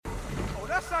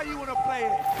how you wanna play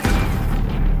it.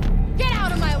 Get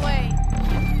out of my way!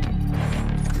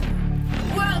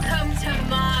 Welcome to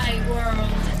my world.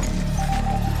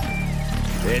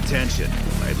 Pay attention.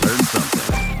 I learned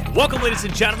something. Welcome, ladies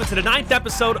and gentlemen, to the 9th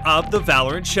episode of The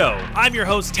Valorant Show. I'm your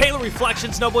host, Taylor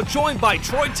Reflections Noble, joined by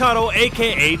Troy Tuttle,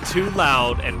 a.k.a. Too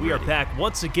Loud, and we are back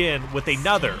once again with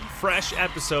another fresh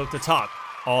episode to talk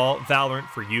all Valorant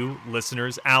for you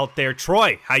listeners out there.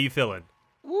 Troy, how you feeling?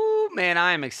 Woo, man,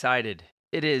 I am excited.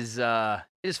 It is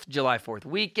July 4th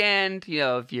weekend. You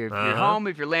know, if you're home,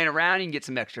 if you're laying around, you can get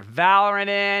some extra Valorant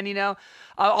in, you know.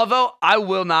 Although I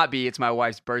will not be. It's my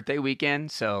wife's birthday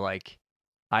weekend, so, like,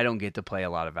 I don't get to play a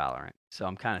lot of Valorant. So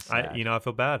I'm kind of sad. I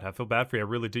feel bad. I feel bad for you. I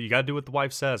really do. You got to do what the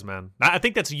wife says, man. I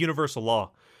think that's a universal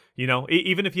law. You know,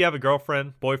 even if you have a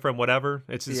girlfriend, boyfriend, whatever,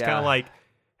 it's just kind of like,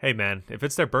 hey, man, if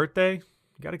it's their birthday,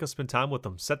 you got to go spend time with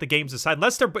them. Set the games aside.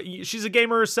 Unless she's a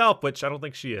gamer herself, which I don't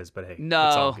think she is, but hey, it's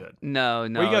all good. No.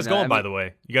 Where are you guys going, by the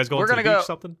way? You guys going to the beach or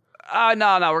something?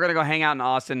 No. We're going to go hang out in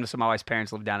Austin. So my wife's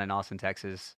parents live down in Austin,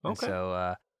 Texas. Okay. And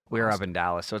so we're up in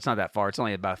Dallas, so it's not that far. It's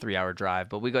only about a 3-hour drive.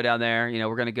 But we go down there. You know,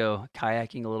 we're going to go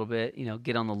kayaking a little bit, you know,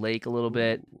 get on the lake a little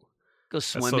bit, go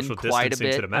swimming quite a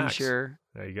bit, I'm sure.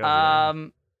 There you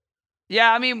go.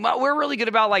 Yeah, I mean, we're really good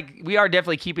about, like, we are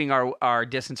definitely keeping our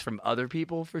distance from other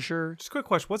people for sure. Just a quick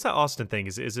question. What's that Austin thing?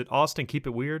 Is it Austin, keep it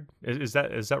weird? Is that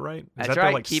right? Is That's that right.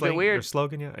 Their, like, keep it weird. Their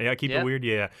slogan? Yeah, keep it weird.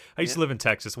 Yeah. I used to live in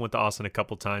Texas. Went to Austin a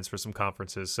couple times for some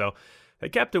conferences. So they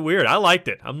kept it weird. I liked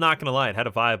it. I'm not going to lie. It had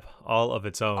a vibe all of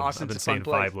its own. Austin's I've been a saying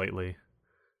fun place. vibe lately.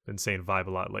 Been saying vibe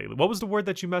a lot lately. What was the word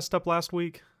that you messed up last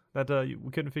week that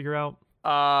we couldn't figure out?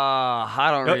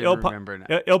 I don't really remember now.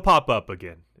 It'll pop up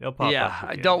again. It'll pop up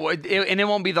again. And it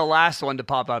won't be the last one to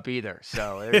pop up either.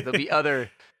 So there'll be other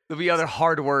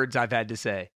hard words I've had to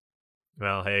say.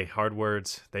 Well, hey, hard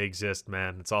words, they exist,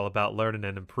 man. It's all about learning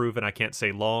and improving. I can't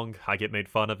say long. I get made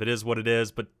fun of. It is what it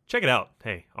is. But check it out.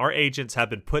 Hey, our agents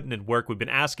have been putting in work. We've been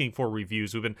asking for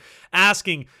reviews. We've been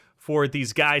asking for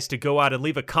these guys to go out and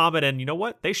leave a comment. And you know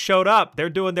what? They showed up. They're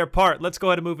doing their part. Let's go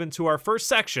ahead and move into our first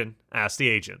section, Ask the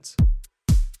Agents.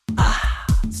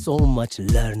 So much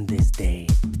learned this day.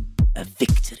 A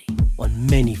victory on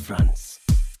many fronts.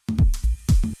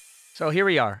 So here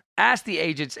we are. Ask the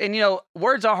Agents. And, you know,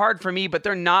 words are hard for me, but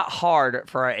they're not hard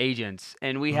for our agents.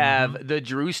 And we have the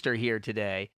Drewster here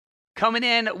today. Coming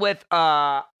in with,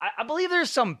 I believe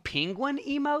there's some penguin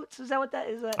emotes. Is that what that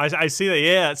is? I see that,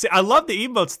 yeah. See, I love the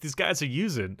emotes these guys are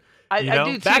using. I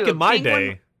do, too. Back in my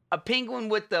day. A penguin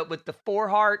with the 4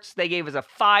 hearts. They gave us a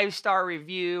 5-star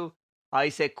review. He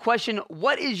said, question,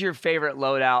 what is your favorite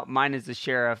loadout? Mine is the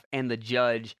Sheriff and the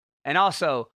Judge. And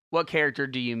also, what character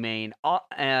do you main?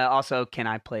 Also, can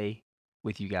I play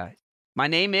with you guys? My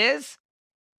name is,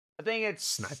 I think it's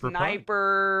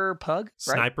Sniper Pug.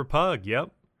 Right? Sniper Pug,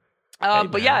 yep.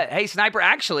 Hey, Sniper,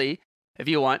 actually, if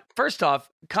you want, first off,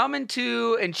 come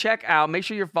into and check out, make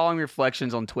sure you're following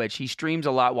Reflections on Twitch. He streams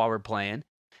a lot while we're playing.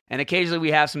 And occasionally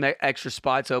we have some extra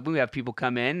spots open. We have people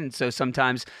come in. And so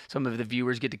sometimes some of the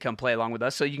viewers get to come play along with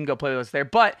us. So you can go play with us there.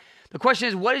 But the question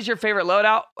is, what is your favorite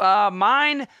loadout?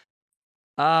 Mine,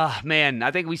 man,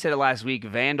 I think we said it last week.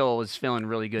 Vandal is feeling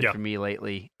really good for me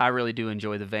lately. I really do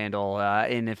enjoy the Vandal.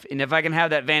 And if I can have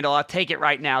that Vandal, I'll take it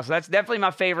right now. So that's definitely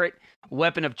my favorite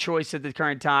weapon of choice at the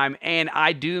current time. And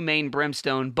I do main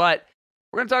Brimstone. But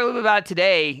we're going to talk a little bit about it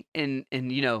today. And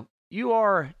you know,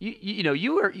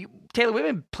 Taylor, we've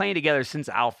been playing together since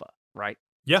Alpha, right?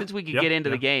 Yeah. Since we could get into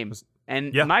the game.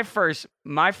 And my first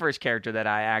character that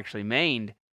I actually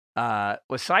mained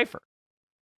was Cypher.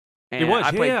 And it was,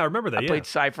 I remember that. I played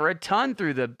Cypher a ton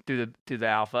through the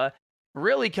Alpha.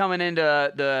 Really coming into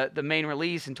the main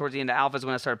release and towards the end of Alpha is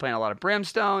when I started playing a lot of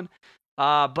Brimstone.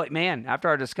 But man, after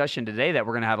our discussion today that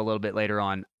we're gonna have a little bit later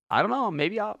on, I don't know,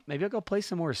 maybe I'll go play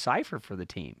some more Cypher for the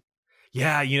team.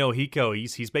 Yeah, you know, Hiko,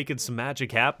 he's making some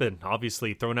magic happen,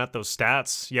 obviously, throwing out those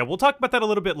stats. Yeah, we'll talk about that a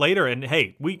little bit later, and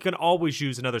hey, we can always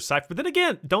use another Cypher. But then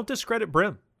again, don't discredit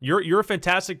Brim. You're a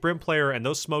fantastic Brim player, and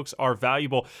those smokes are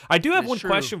valuable. I do have one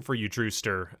question for you,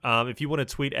 Drewster. If you want to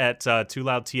tweet at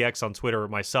TooLoudTX on Twitter or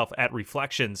myself at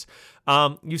Reflections.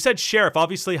 You said Sheriff,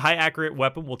 obviously high accurate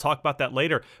weapon. We'll talk about that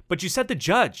later. But you said the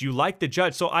Judge. You like the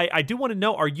Judge. So I do want to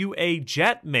know, are you a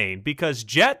Jet main? Because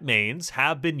Jet mains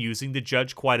have been using the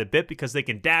Judge quite a bit because they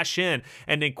can dash in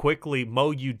and then quickly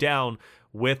mow you down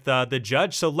with the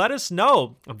Judge. So let us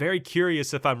know. I'm very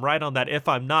curious if I'm right on that. If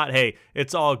I'm not, hey,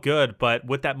 it's all good. But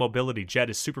with that mobility, Jet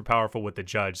is super powerful with the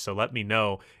Judge. So let me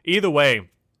know. Either way,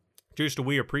 Drewster,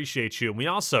 we appreciate you. And we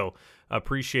also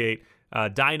appreciate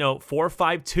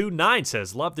Dino4529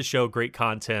 says, love the show, great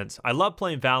content. I love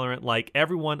playing Valorant like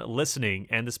everyone listening,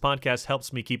 and this podcast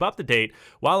helps me keep up to date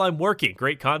while I'm working.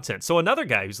 Great content. So another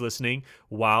guy who's listening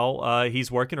while he's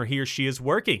working, or he or she is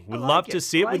working. We love to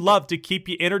see it. We love to keep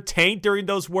you entertained during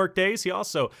those work days. He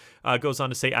also goes on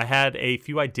to say, I had a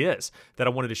few ideas that I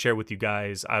wanted to share with you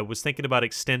guys. I was thinking about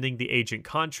extending the agent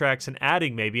contracts and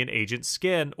adding maybe an agent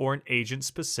skin or an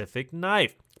agent-specific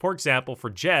knife. For example, for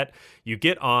Jet, you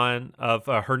get on of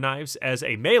her knives as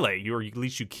a melee, or at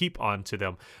least you keep on to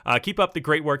them. Keep up the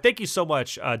great work. Thank you so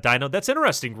much, Dino. That's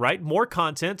interesting, right? More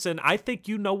content, and I think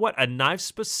you know what? A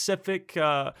knife-specific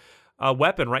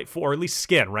weapon, right? Or at least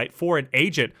skin, right? For an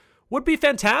agent would be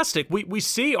fantastic. We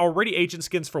see already agent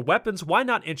skins for weapons. Why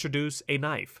not introduce a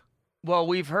knife? Well,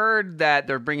 we've heard that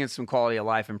they're bringing some quality of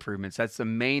life improvements. That's the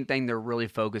main thing they're really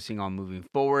focusing on moving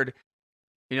forward.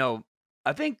 You know,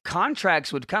 I think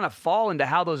contracts would kind of fall into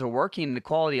how those are working in the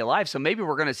quality of life. So maybe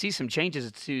we're going to see some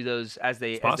changes to those as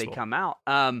they come out.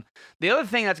 The other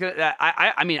thing that's going to,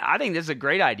 I think this is a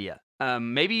great idea.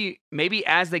 Maybe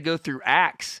as they go through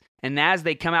acts and as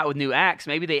they come out with new acts,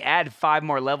 maybe they add 5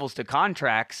 more levels to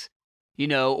contracts, you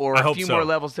know, or a few more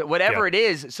levels to whatever it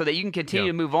is, so that you can continue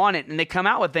to move on it. And they come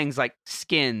out with things like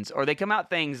skins, or they come out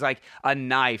things like a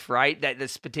knife, right?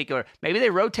 This particular, maybe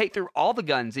they rotate through all the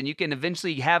guns, and you can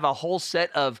eventually have a whole set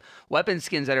of weapon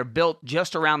skins that are built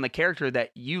just around the character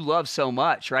that you love so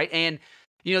much, right? And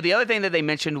you know, the other thing that they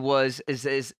mentioned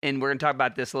is, and we're going to talk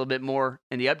about this a little bit more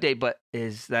in the update, but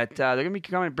is that they're going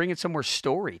to be bringing some more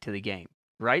story to the game.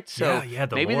 Right? So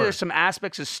maybe there's some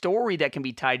aspects of story that can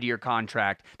be tied to your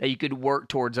contract that you could work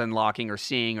towards unlocking or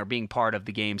seeing or being part of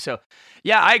the game. So,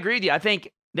 yeah, I agree with you. I think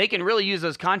they can really use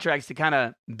those contracts to kind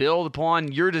of build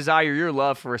upon your desire, your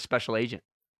love for a special agent.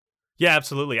 Yeah,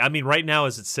 absolutely. I mean, right now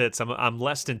as it sits, I'm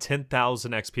less than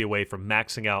 10,000 XP away from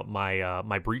maxing out my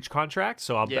my breach contract,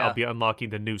 so I'll be unlocking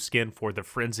the new skin for the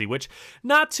Frenzy, which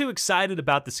not too excited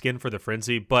about the skin for the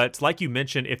Frenzy, but like you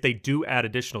mentioned, if they do add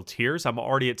additional tiers, I'm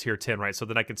already at tier 10, right? So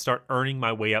then I can start earning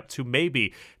my way up to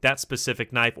maybe that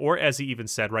specific knife, or as he even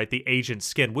said, right, the agent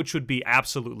skin, which would be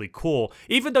absolutely cool,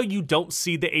 even though you don't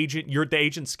see the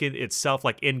agent skin itself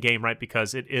like in game, right?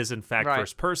 Because it is in fact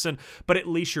first person, but at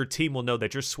least your team will know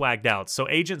that you're swagged out. So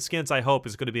agent skins, I hope,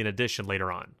 is going to be an addition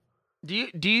later on. Do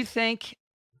you think,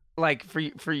 like, for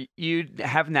you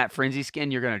having that Frenzy skin,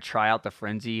 you're going to try out the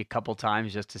Frenzy a couple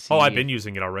times just to see? Oh, I've been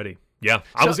using it already. Yeah,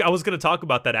 so, I was going to talk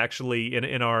about that actually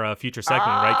in our future segment,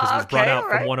 right? Because it was brought out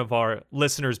from one of our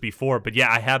listeners before. But yeah,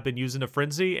 I have been using the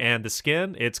Frenzy and the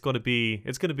skin. I'm going to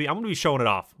be showing it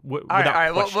off. All right.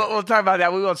 We'll talk about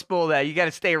that. We won't spoil that. You got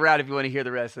to stay around if you want to hear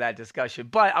the rest of that discussion.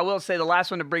 But I will say the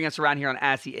last one to bring us around here on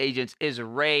Ask the Agents is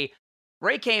Ray.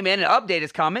 Ray came in and updated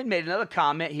his comment, made another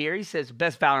comment here. He says,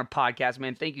 best Valorant podcast,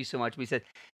 man. Thank you so much. He said,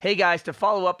 hey guys, to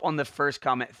follow up on the first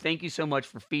comment, thank you so much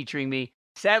for featuring me.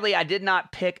 Sadly, I did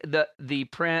not pick the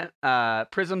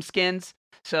Prism skins,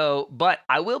 but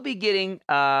I will be getting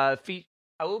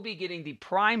the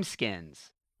Prime skins.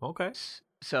 Okay.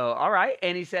 So, all right.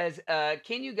 And he says,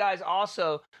 can you guys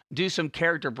also do some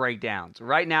character breakdowns?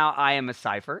 Right now, I am a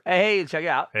Cypher. Hey, check it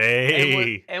out.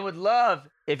 Hey. And would love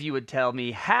if you would tell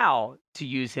me how to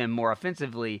use him more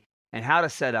offensively and how to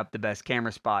set up the best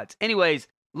camera spots. Anyways,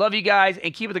 love you guys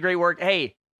and keep up the great work.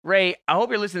 Hey, Ray, I hope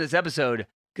you're listening to this episode,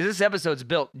 because this episode's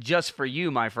built just for you,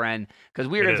 my friend, because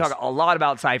we're going to talk a lot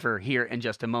about Cypher here in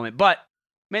just a moment. But,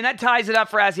 man, that ties it up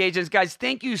for Ask the Agents. Guys,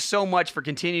 thank you so much for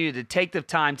continuing to take the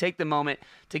time, take the moment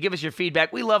to give us your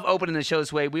feedback. We love opening the show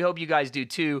this way. We hope you guys do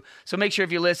too. So make sure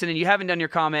if you're listening and you haven't done your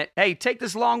comment, hey, take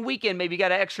this long weekend. Maybe you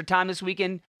got an extra time this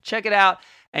weekend. Check it out.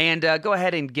 And go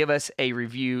ahead and give us a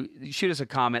review. Shoot us a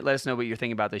comment. Let us know what you're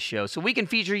thinking about this show so we can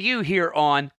feature you here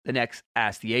on the next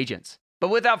Ask the Agents.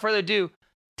 But without further ado,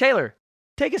 Taylor,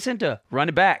 take us into Run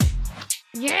It Back.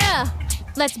 Yeah,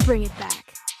 let's bring it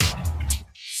back.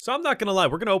 So I'm not going to lie,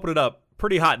 we're going to open it up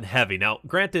pretty hot and heavy. Now,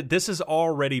 granted, this has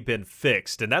already been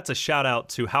fixed, and that's a shout out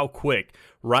to how quick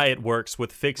Riot works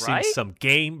with fixing some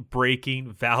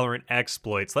game-breaking Valorant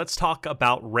exploits. Let's talk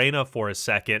about Reyna for a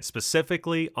second,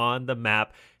 specifically on the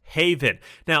map Haven.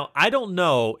 Now, I don't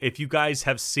know if you guys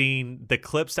have seen the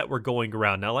clips that were going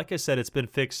around. Now, like I said, it's been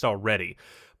fixed already.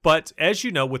 But as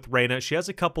you know, with Reyna, she has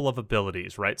a couple of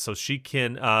abilities, right? So she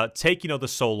can take, the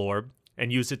Soul Orb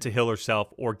and use it to heal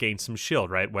herself or gain some shield,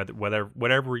 right?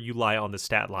 Whatever you lie on the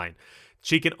stat line.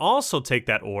 She can also take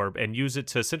that orb and use it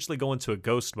to essentially go into a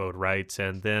ghost mode, right?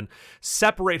 And then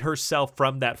separate herself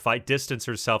from that fight, distance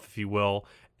herself, if you will,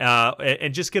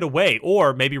 and just get away,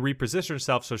 or maybe reposition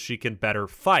herself so she can better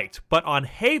fight. But on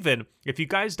Haven, if you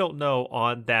guys don't know,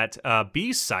 on that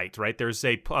B site, right, there's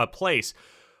a place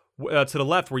to the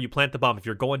left where you plant the bomb, if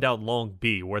you're going down long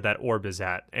B where that orb is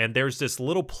at, and there's this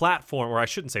little platform, or I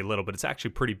shouldn't say little, but it's actually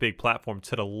a pretty big platform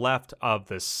to the left of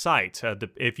the site,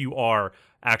 if you are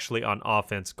actually on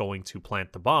offense going to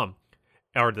plant the bomb,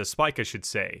 or the spike, I should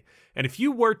say. And if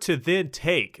you were to then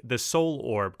take the soul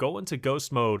orb, go into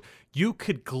ghost mode, you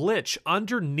could glitch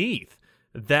underneath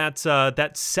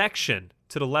that section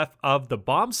to the left of the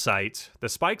bomb site, the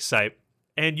spike site,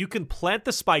 and you can plant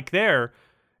the spike there,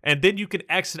 and then you can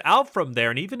exit out from there.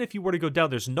 And even if you were to go down,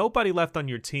 there's nobody left on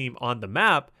your team on the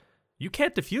map. You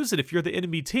can't defuse it if you're the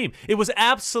enemy team. It was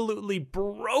absolutely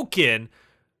broken.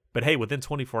 But hey, within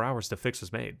 24 hours, the fix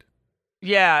was made.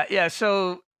 Yeah.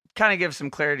 So kind of give some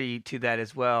clarity to that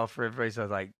as well for everybody's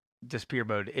like disappear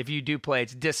mode. If you do play,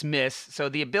 it's dismiss. So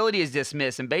the ability is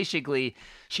dismiss. And basically,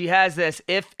 she has this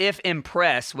if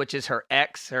impress, which is her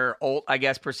X, her ult, I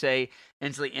guess, per se,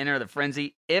 instantly enter the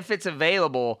frenzy. If it's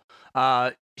available,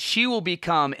 she will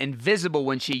become invisible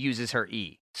when she uses her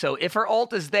E. So if her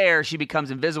ult is there, she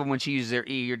becomes invisible when she uses her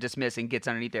E. You're dismissed and gets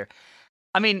underneath there.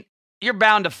 I mean, you're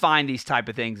bound to find these type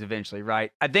of things eventually,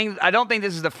 right? I don't think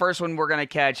this is the first one we're going to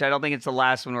catch. I don't think it's the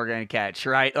last one we're going to catch,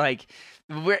 right? Like,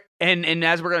 and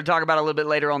as we're going to talk about a little bit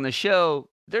later on the show,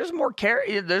 there's more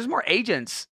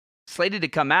agents slated to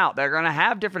come out that are going to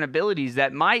have different abilities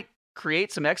that might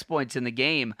create some exploits in the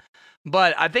game.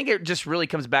 But I think it just really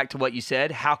comes back to what you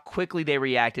said, how quickly they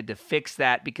reacted to fix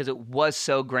that, because it was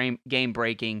so game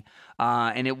breaking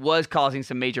and it was causing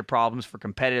some major problems for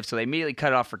competitive. So they immediately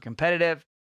cut it off for competitive.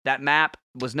 That map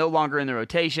was no longer in the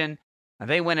rotation.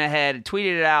 They went ahead and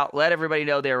tweeted it out, let everybody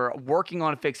know they were working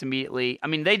on a fix immediately. I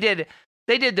mean, they did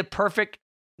the perfect,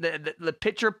 the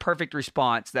picture perfect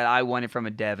response that I wanted from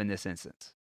a dev in this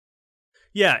instance.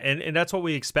 Yeah, and that's what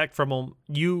we expect from them.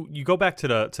 You go back to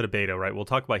the beta, right? We'll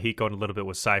talk about Hiko in a little bit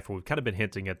with Cypher. We've kind of been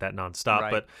hinting at that nonstop,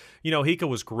 right. But Hiko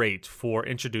was great for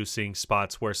introducing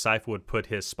spots where Cypher would put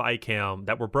his spy cam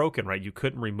that were broken, right? You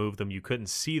couldn't remove them, you couldn't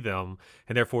see them,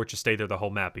 and therefore it just stayed there the whole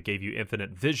map. It gave you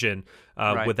infinite vision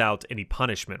Right. without any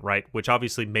punishment, right? Which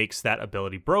obviously makes that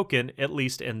ability broken, at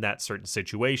least in that certain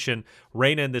situation.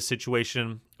 Reyna in this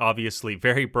situation, obviously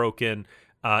very broken.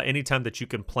 Anytime that you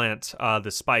can plant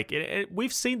the spike,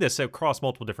 we've seen this across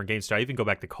multiple different games. I even go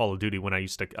back to Call of Duty when I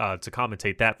used to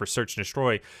commentate that for Search and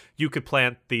Destroy. You could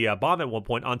plant the bomb at one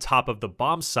point on top of the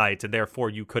bomb site, and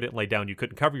therefore you couldn't lay down, you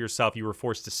couldn't cover yourself. You were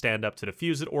forced to stand up to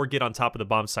defuse it or get on top of the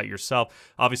bomb site yourself,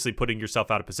 obviously putting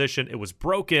yourself out of position. It was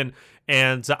broken,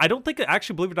 and I don't think,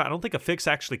 actually, believe it or not, I don't think a fix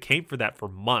actually came for that for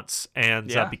months.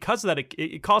 And because of that,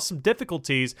 it caused some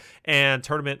difficulties, and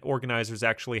tournament organizers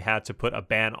actually had to put a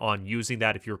ban on using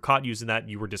that. If you were caught using that,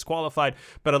 you were disqualified.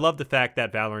 But I love the fact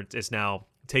that Valorant is now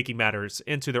taking matters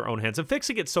into their own hands and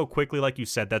fixing it so quickly. Like you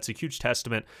said, that's a huge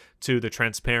testament to the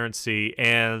transparency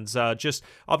and just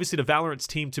obviously the Valorant's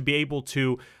team to be able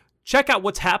to check out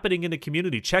what's happening in the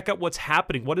community, check out what's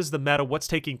happening, what is the meta, what's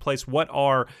taking place, what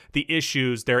are the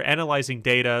issues. They're analyzing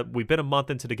data. We've been a month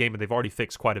into the game and they've already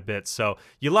fixed quite a bit. So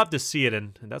you love to see it,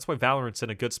 and that's why Valorant's in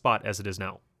a good spot as it is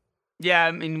now. Yeah,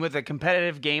 I mean, with a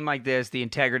competitive game like this, the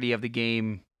integrity of the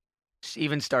game,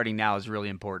 even starting now, is really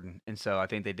important. And so I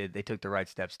think they took the right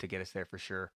steps to get us there for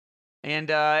sure. And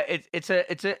it's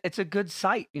a good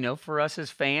sight, for us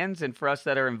as fans and for us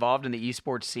that are involved in the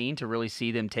esports scene to really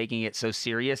see them taking it so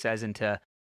serious, as into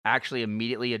actually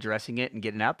immediately addressing it and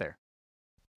getting out there.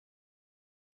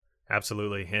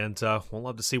 Absolutely. And we'll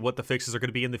love to see what the fixes are going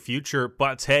to be in the future.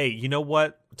 But hey, you know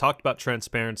what? We talked about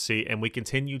transparency, and we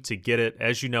continue to get it.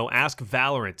 As you know, Ask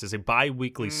Valorant is a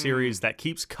bi-weekly series that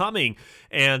keeps coming,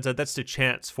 and that's the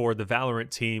chance for the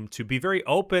Valorant team to be very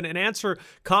open and answer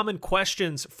common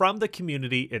questions from the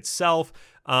community itself.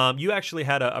 You actually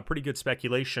had a pretty good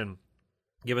speculation,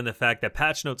 given the fact that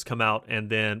patch notes come out and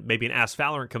then maybe an Ask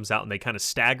Valorant comes out and they kind of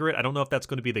stagger it. I don't know if that's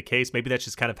going to be the case. Maybe that's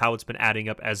just kind of how it's been adding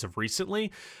up as of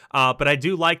recently. But I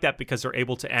do like that because they're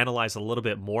able to analyze a little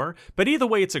bit more. But either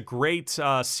way, it's a great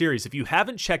series. If you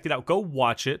haven't checked it out, go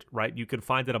watch it, right? You can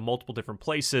find it on multiple different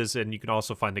places, and you can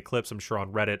also find the clips, I'm sure,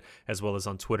 on Reddit as well as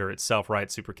on Twitter itself, right?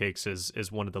 Supercakes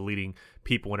is one of the leading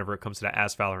people whenever it comes to the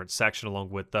Ask Valorant section, along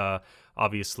with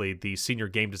obviously the senior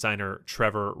game designer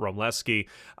Trevor Romleski.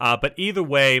 But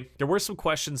either way, there were some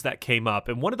questions that came up,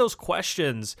 and one of those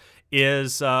questions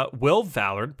is, will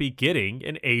Valorant be getting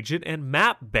an agent and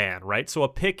map ban, right? So a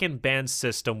pick and ban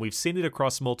system. We've seen it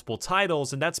across multiple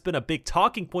titles, and that's been a big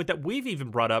talking point that we've even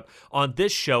brought up on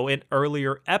this show in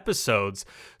earlier episodes.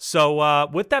 So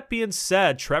with that being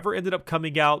said, Trevor ended up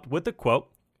coming out with a quote.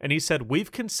 And he said,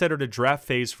 we've considered a draft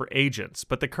phase for agents,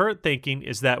 but the current thinking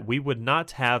is that we would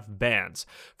not have bans.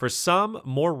 For some,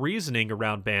 more reasoning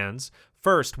around bans.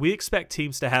 First, we expect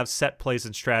teams to have set plays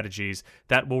and strategies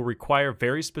that will require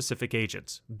very specific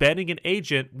agents. Banning an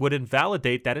agent would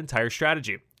invalidate that entire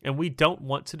strategy, and we don't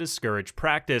want to discourage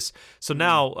practice. So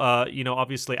now,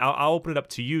 obviously, I'll open it up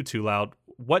to you, Too Loud.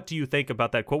 What do you think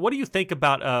about that quote? What do you think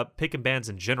about pick and bans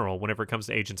in general whenever it comes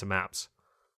to agents and maps?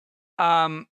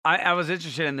 I was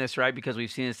interested in this, right, because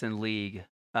we've seen this in League,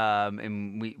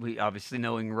 and we obviously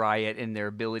knowing Riot and their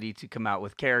ability to come out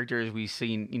with characters. We've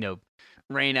seen,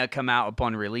 Reyna come out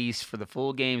upon release for the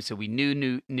full game, so we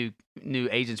knew new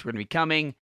agents were going to be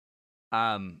coming.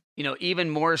 Even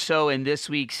more so in this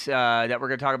week's that we're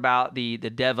going to talk about the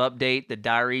dev update, the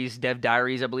dev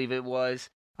diaries, I believe it was.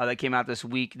 That came out this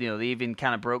week. They even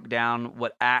kind of broke down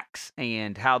what acts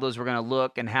and how those were going to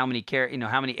look and how many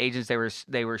how many agents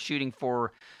they were shooting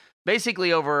for.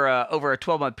 Basically, over a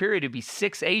 12-month period, it'd be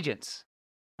 6 agents.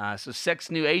 So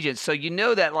 6 new agents. So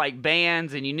that like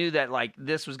bans, and you knew that like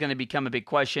this was going to become a big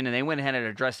question, and they went ahead and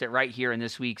addressed it right here in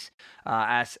this week's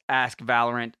Ask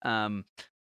Valorant.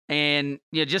 And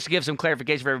just to give some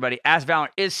clarification for everybody, Ask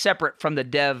Valorant is separate from the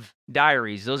dev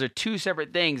diaries. Those are 2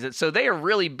 separate things. So they are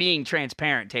really being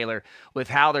transparent, Taylor, with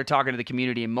how they're talking to the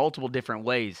community in multiple different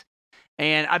ways.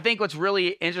 And I think what's really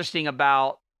interesting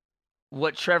about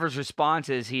what Trevor's response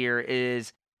is here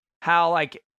is how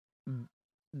like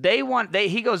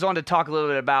he goes on to talk a little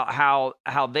bit about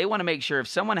how they want to make sure if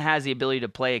someone has the ability to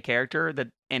play a character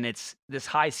and it's this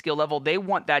high skill level, they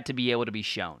want that to be able to be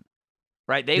shown.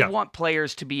 Right? They want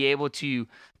players to be able to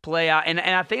play out. And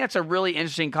I think that's a really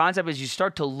interesting concept as you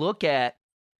start to look at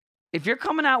if you're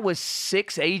coming out with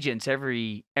 6 agents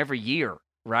every year,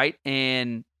 right?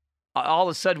 And all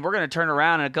of a sudden we're going to turn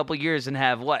around in a couple of years and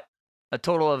have what? A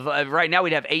total of right now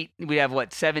we'd have 8, we'd have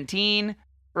what, 17,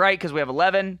 right? Because we have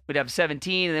 11, we'd have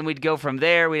 17, and then we'd go from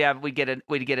there. We'd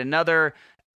get another,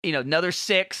 another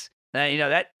 6.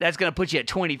 That's going to put you at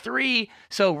 23.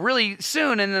 So really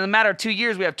soon, and in a matter of 2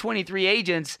 years, we have 23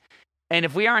 agents. And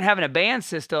if we aren't having a ban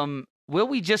system, will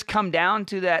we just come down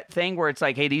to that thing where it's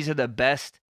like, hey, these are the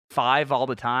best 5 all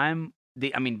the time?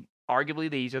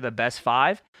 Arguably, these are the best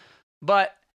 5.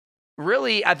 But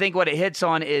really, I think what it hits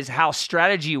on is how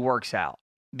strategy works out.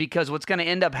 Because what's going to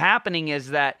end up happening is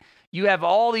that you have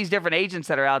all these different agents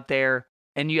that are out there,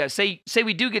 and you have, say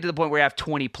we do get to the point where we have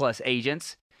 20 plus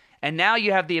agents. And now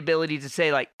you have the ability to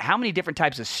say, like, how many different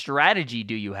types of strategy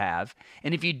do you have?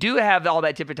 And if you do have all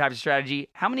that different types of strategy,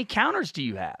 how many counters do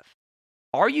you have?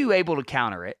 Are you able to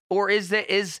counter it? Or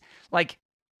does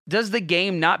the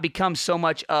game not become so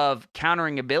much of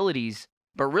countering abilities,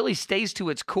 but really stays to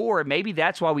its core? Maybe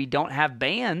that's why we don't have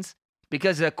bans,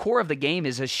 because the core of the game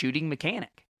is a shooting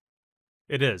mechanic.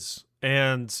 It is.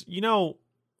 And,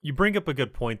 you bring up a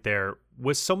good point there.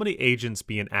 With so many agents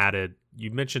being added, you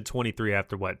mentioned 23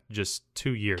 after what? Just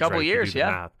 2 years, Couple right? years,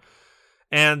 yeah. Math.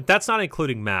 And that's not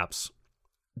including maps.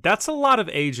 That's a lot of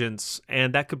agents,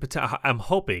 and that could I'm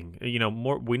hoping,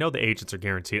 more. We know the agents are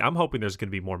guaranteed. I'm hoping there's going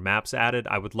to be more maps added.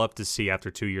 I would love to see after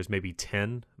 2 years maybe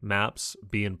 10 maps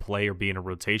be in play or be in a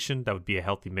rotation. That would be a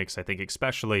healthy mix, I think,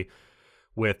 especially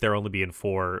with there only being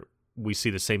 4. We see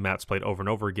the same maps played over and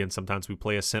over again. Sometimes we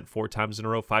play Ascent 4 times in a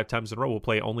row, 5 times in a row. We'll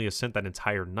play only Ascent that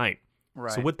entire night.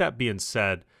 Right. So with that being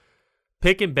said,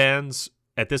 pick and bans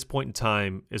at this point in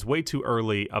time is way too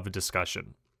early of a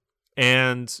discussion.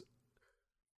 And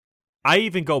I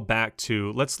even go back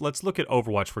to, let's look at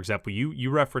Overwatch, for example. You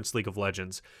referenced League of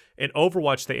Legends. In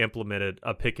Overwatch, they implemented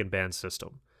a pick and ban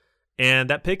system. And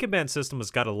that pick and ban system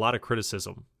has got a lot of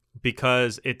criticism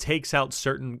because it takes out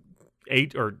certain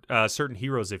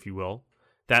heroes, if you will,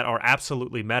 that are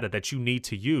absolutely meta that you need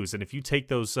to use. And if you take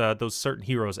those certain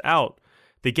heroes out,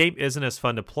 the game isn't as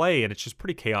fun to play, and it's just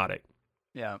pretty chaotic.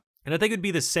 Yeah. And I think it'd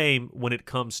be the same when it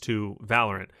comes to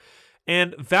Valorant.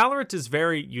 And Valorant is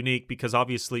very unique because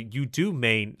obviously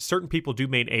certain people do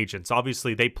main agents.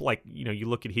 Obviously, they you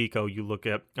look at Hiko, you look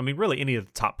at, really any of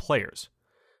the top players.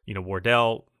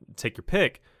 Wardell, take your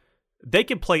pick. They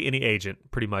can play any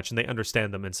agent pretty much, and they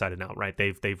understand them inside and out, right?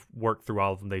 They've worked through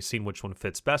all of them. They've seen which one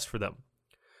fits best for them.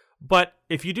 But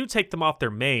if you do take them off their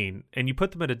main and you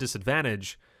put them at a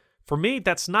disadvantage, for me,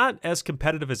 that's not as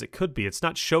competitive as it could be. It's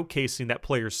not showcasing that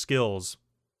player's skills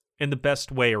in the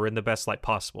best way or in the best light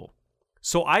possible.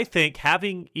 So I think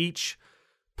having each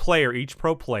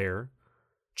pro player,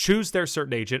 choose their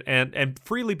certain agent and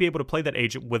freely be able to play that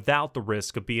agent without the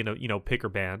risk of being pick or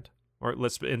banned, or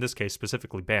let's in this case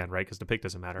specifically banned, right? Because the pick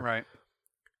doesn't matter. Right.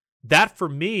 That for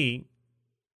me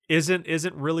isn't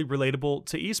really relatable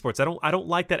to esports. I don't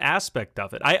like that aspect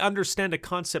of it. I understand the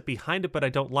concept behind it, but I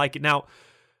don't like it. Now,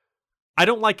 I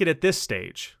don't like it at this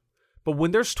stage. But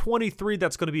when there's 23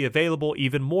 that's going to be available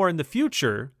even more in the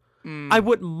future, I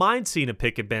wouldn't mind seeing a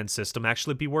pick and ban system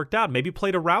actually be worked out, maybe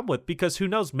played around with, because who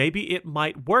knows, maybe it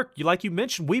might work. Like you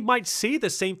mentioned, we might see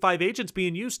the same 5 agents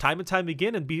being used time and time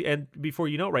again, and before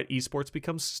you know it, right, esports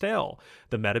becomes stale.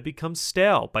 The meta becomes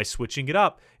stale. By switching it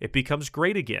up, it becomes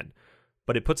great again.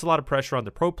 But it puts a lot of pressure on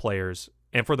the pro players,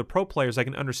 and for the pro players, I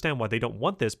can understand why they don't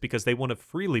want this, because they want to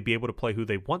freely be able to play who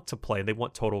they want to play, and they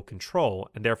want total control,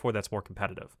 and therefore that's more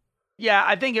competitive. Yeah,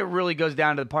 I think it really goes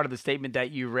down to the part of the statement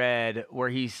that you read where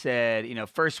he said,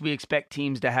 first we expect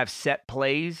teams to have set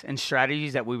plays and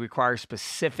strategies that we require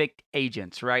specific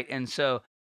agents, right? And so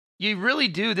you really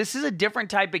do. This is a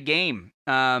different type of game.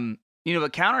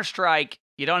 With Counter-Strike,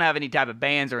 you don't have any type of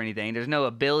bans or anything. There's no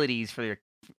abilities for your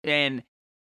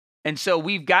and so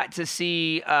we've got to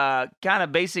see kind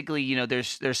of basically,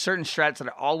 there's certain strats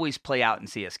that always play out in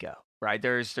CS:GO, right?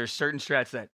 There's certain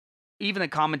strats that even the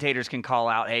commentators can call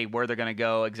out, hey, where they're going to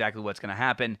go, exactly what's going to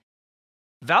happen.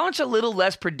 Valorant's a little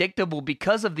less predictable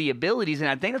because of the abilities, and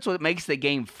I think that's what makes the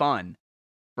game fun,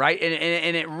 right?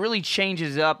 And it really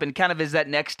changes up and kind of is that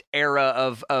next era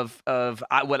of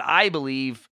what I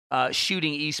believe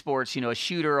shooting esports, a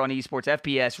shooter on esports,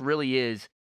 FPS really is.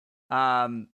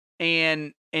 And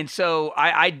so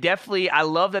I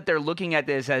love that they're looking at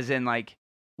this as in like,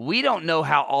 we don't know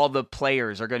how all the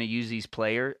players are going to use these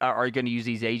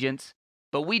these agents,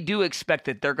 but we do expect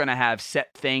that they're going to have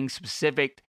set things,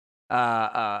 specific,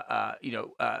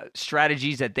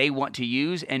 strategies that they want to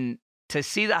use. And to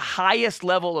see the highest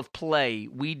level of play,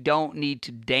 we don't need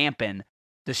to dampen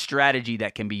the strategy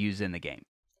that can be used in the game.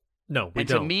 No, we and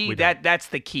don't. To me, that's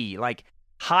the key. Like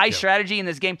high strategy in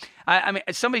this game. I mean,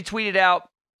 somebody tweeted out,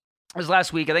 it was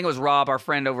last week. I think it was Rob, our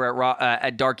friend over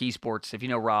at Dark Esports. If you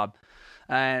know Rob.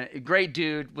 Great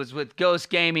dude, was with Ghost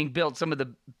Gaming, built some of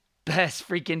the best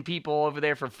freaking people over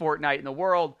there for Fortnite in the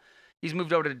world. He's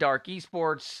moved over to Dark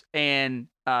Esports, and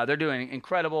they're doing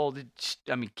incredible.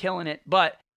 Killing it.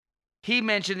 But he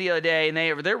mentioned the other day, and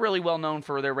they're really well known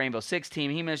for their Rainbow Six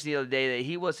team. He mentioned the other day that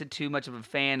he wasn't too much of a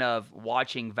fan of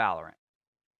watching Valorant.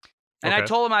 And I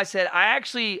told him, I said,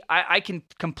 I can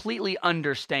completely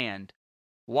understand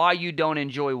why you don't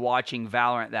enjoy watching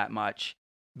Valorant that much,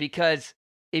 because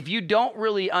if you don't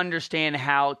really understand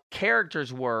how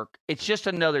characters work, it's just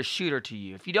another shooter to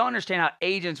you. If you don't understand how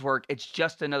agents work, it's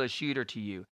just another shooter to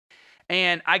you.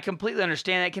 And I completely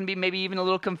understand that can be maybe even a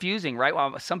little confusing, right?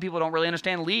 Well, some people don't really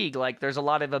understand League. Like, there's a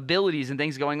lot of abilities and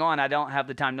things going on. I don't have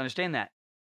the time to understand that.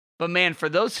 But man, for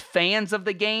those fans of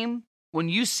the game, when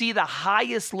you see the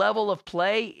highest level of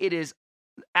play, it is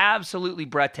absolutely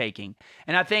breathtaking.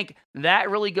 And I think that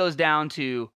really goes down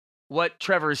to what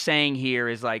Trevor's saying here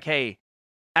is like, hey,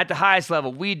 at the highest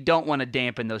level, we don't want to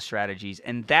dampen those strategies.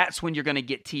 And that's when you're going to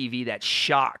get TV that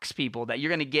shocks people, that you're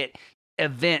going to get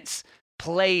events,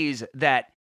 plays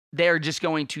that they're just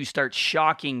going to start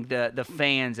shocking the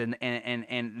fans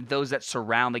and those that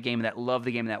surround the game, and that love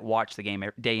the game, and that watch the game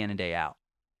day in and day out.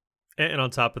 And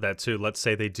on top of that, too, let's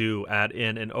say they do add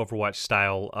in an Overwatch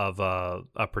style of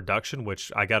a production,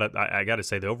 which I gotta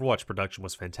say, the Overwatch production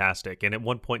was fantastic. And at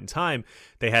one point in time,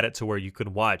 they had it to where you could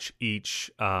watch each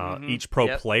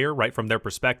pro player right from their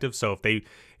perspective. So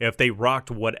if they rocked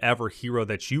whatever hero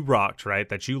that you rocked, right,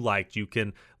 that you liked, you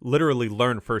can literally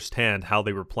learn firsthand how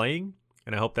they were playing.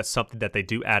 And I hope that's something that they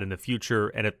do add in the future.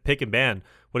 And a pick and ban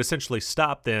would essentially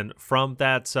stop then from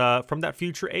that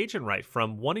future agent, right?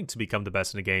 From wanting to become the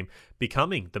best in the game,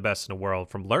 becoming the best in the world,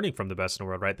 from learning from the best in the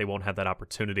world, right? They won't have that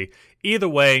opportunity. Either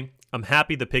way, I'm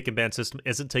happy the pick and ban system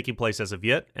isn't taking place as of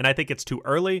yet. And I think it's too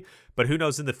early, but who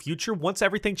knows in the future once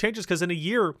everything changes, because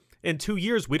in 2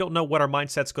 years, we don't know what our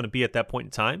mindset's going to be at that point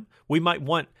in time. We might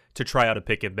want to try out a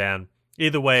pick and ban.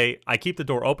 Either way, I keep the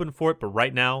door open for it, but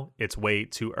right now, it's way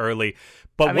too early.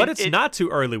 But what it's not too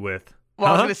early with... Well,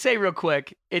 I was going to say real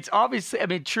quick, it's obviously...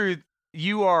 truth,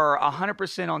 you are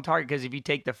 100% on target, because if you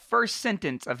take the first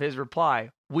sentence of his reply,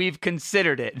 we've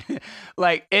considered it.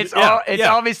 Like, it's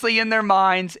obviously in their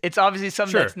minds. It's obviously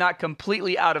something that's not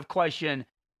completely out of question.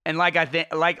 And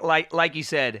like you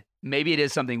said, maybe it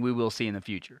is something we will see in the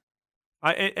future.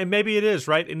 And maybe it is,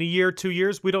 right? In a year, 2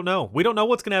 years, we don't know. We don't know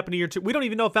what's going to happen in a year 2. We don't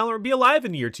even know if Valorant will be alive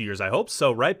in a year, 2 years. I hope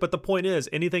so, right? But the point is,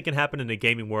 anything can happen in the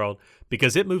gaming world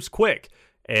because it moves quick.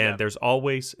 And there's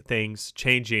always things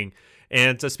changing.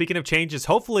 And speaking of changes,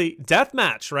 hopefully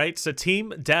deathmatch, right? So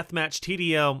team deathmatch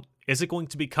TDM, is it going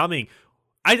to be coming?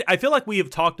 I feel like we have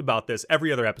talked about this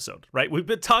every other episode, right? We've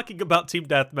been talking about team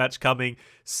deathmatch coming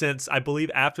since, I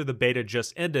believe, after the beta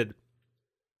just ended.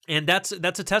 And that's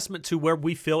a testament to where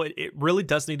we feel it really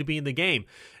does need to be in the game.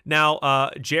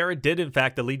 Now, Jared did, in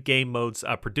fact, the lead game mode's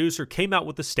producer, came out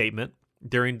with a statement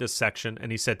during this section,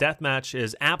 and he said deathmatch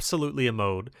is absolutely a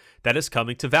mode that is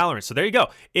coming to Valorant. So there you go.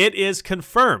 It is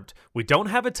confirmed. We don't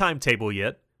have a timetable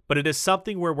yet, but it is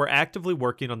something where we're actively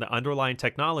working on the underlying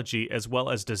technology as well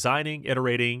as designing,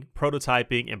 iterating,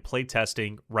 prototyping, and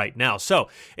playtesting right now. So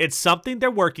it's something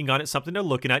they're working on. It's something they're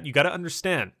looking at. You got to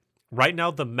understand, right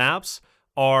now the maps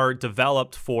are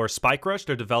developed for Spike Rush.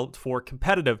 They're developed for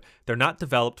competitive. They're not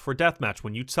developed for deathmatch.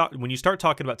 When you start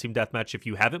talking about team deathmatch, if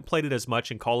you haven't played it as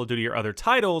much in Call of Duty or other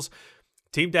titles,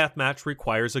 team deathmatch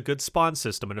requires a good spawn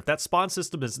system. And if that spawn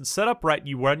system isn't set up right,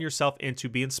 you run yourself into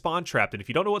being spawn trapped. And if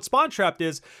you don't know what spawn trapped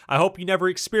is, I hope you never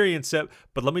experience it.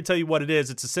 But let me tell you what it is.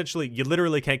 It's essentially you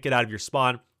literally can't get out of your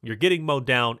spawn. You're getting mowed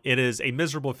down. It is a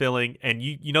miserable feeling, and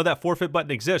you know that forfeit button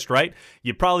exists, right?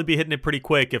 You'd probably be hitting it pretty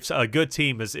quick if a good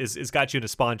team has got you in a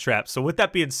spawn trap. So with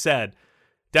that being said,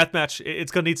 deathmatch,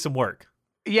 it's going to need some work.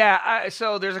 Yeah,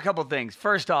 so there's a couple things.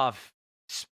 First off,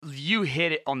 you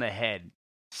hit it on the head.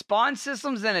 Spawn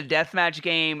systems in a deathmatch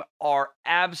game are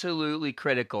absolutely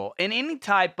critical. In any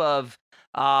type of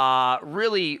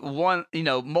really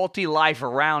multi-life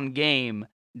around game,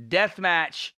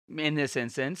 deathmatch in this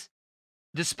instance,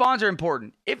 the spawns are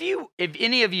important. If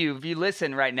any of you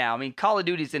listen right now, I mean, Call of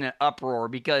Duty's in an uproar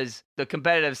because the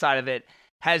competitive side of it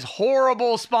has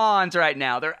horrible spawns right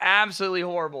now. They're absolutely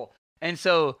horrible. And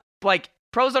so, like,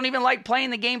 pros don't even like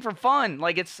playing the game for fun.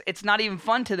 Like, it's not even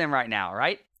fun to them right now,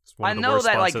 right? I know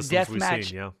that, like,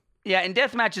 deathmatch, and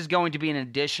deathmatch is going to be an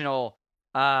additional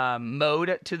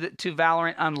mode to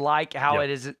Valorant, unlike how it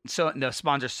is. So the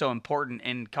spawns are so important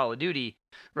in Call of Duty,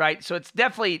 right? So it's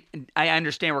definitely, I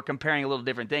understand we're comparing a little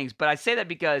different things, but I say that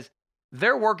because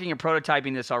they're working and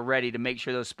prototyping this already to make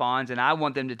sure those spawns, and I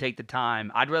want them to take the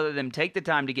time. I'd rather them take the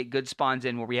time to get good spawns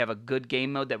in where we have a good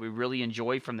game mode that we really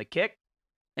enjoy from the kick,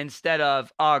 instead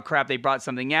of, oh crap, they brought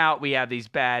something out, we have these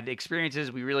bad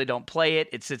experiences, we really don't play it,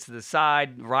 it sits to the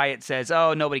side, Riot says,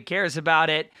 oh, nobody cares about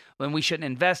it, when we shouldn't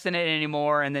invest in it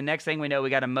anymore, and the next thing we know, we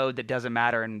got a mode that doesn't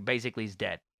matter and basically is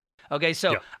dead. Okay,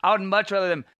 so I would much rather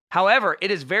them. However,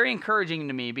 it is very encouraging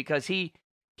to me because he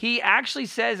actually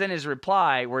says in his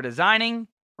reply, we're designing,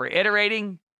 we're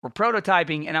iterating, we're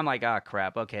prototyping, and I'm like, oh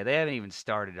crap, okay, they haven't even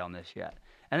started on this yet.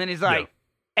 And then he's like,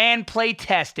 and play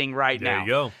testing right now. There you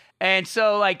go. And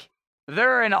so, like,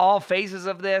 they're in all phases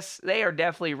of this. They are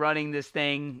definitely running this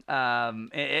thing.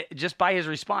 Just by his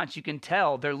response, you can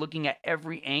tell they're looking at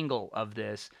every angle of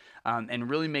this and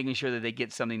really making sure that they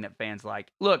get something that fans like.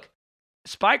 Look,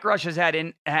 Spike Rush has had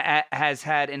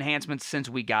enhancements since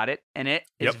we got it, and it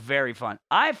is very fun.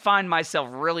 I find myself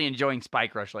really enjoying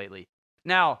Spike Rush lately.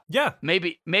 Now,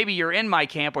 maybe you're in my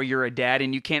camp or you're a dad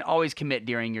and you can't always commit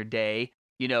during your day,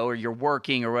 or you're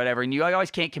working or whatever, and you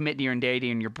always can't commit to your day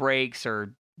during your breaks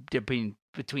or between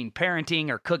parenting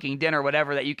or cooking dinner or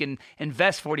whatever, that you can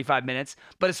invest 45 minutes.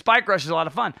 But a Spike Rush is a lot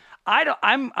of fun.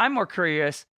 I'm more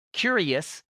curious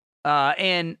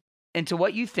and into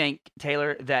what you think,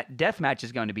 Taylor, that deathmatch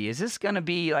is going to be. Is this going to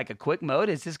be like a quick mode?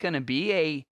 Is this going to be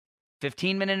a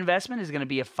 15-minute investment? Is it going to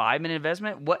be a 5-minute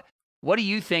investment? What do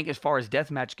you think as far as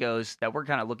deathmatch goes that we're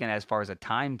kind of looking at as far as a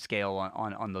time scale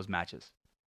on those matches?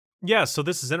 Yeah, so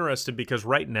this is interesting because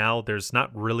right now there's not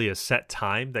really a set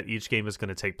time that each game is going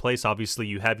to take place. Obviously,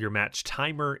 you have your match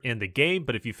timer in the game,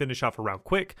 but if you finish off a round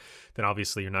quick, then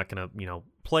obviously you're not going to,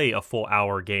 play a full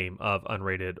hour game of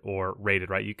unrated or rated,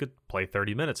 right? You could play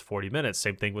 30 minutes, 40 minutes.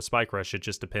 Same thing with Spike Rush. It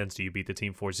just depends. Do you beat the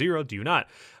team 4-0? Do you not?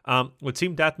 With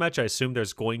Team Deathmatch, I assume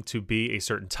there's going to be a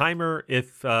certain timer.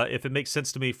 If it makes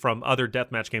sense to me from other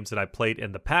deathmatch games that I played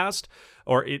in the past,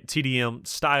 or TDM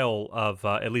style of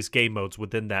at least game modes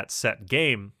within that set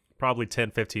game, probably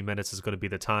 10-15 minutes is going to be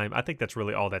the time. I think that's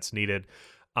really all that's needed.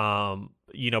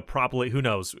 Probably, who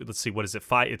knows? Let's see, what is it?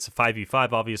 It's a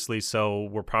 5v5, obviously, so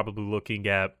we're probably looking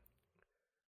at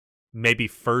maybe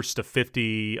first to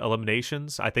 50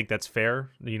 eliminations. I think that's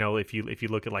fair. If you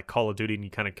look at like Call of Duty and you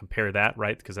kind of compare that,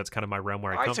 right? Because that's kind of my realm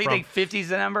where I come from. So you think 50's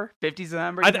the number? 50's the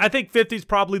number? I think 50 is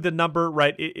probably the number,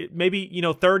 right? Maybe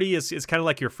 30 is kind of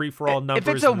like your free for all numbers.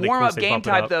 If it's a warm up game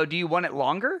type, though, do you want it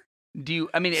longer?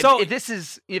 If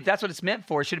that's what it's meant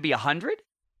for, should it be 100?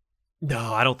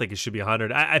 No, I don't think it should be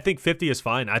 100. I think 50 is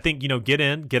fine. I think, get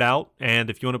in, get out,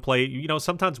 and if you want to play,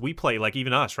 sometimes we play, like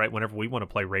even us, right? Whenever we want to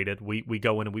play rated, we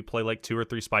go in and we play like 2 or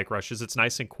 3 Spike Rushes. It's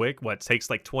nice and quick. It takes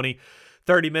like 20,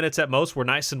 30 minutes at most. We're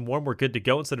nice and warm. We're good to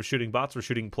go. Instead of shooting bots, we're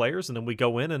shooting players, and then we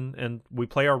go in and we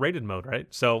play our rated mode, right?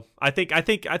 So I think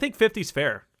 50 is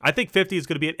fair. I think 50 is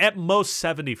going to be at most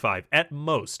 75. At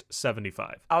most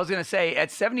 75. I was going to say, at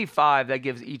 75, that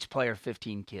gives each player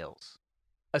 15 kills.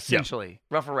 Essentially,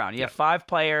 rough around. You have 5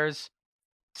 players.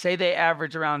 Say they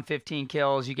average around 15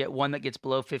 kills. You get one that gets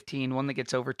below 15, one that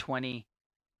gets over 20.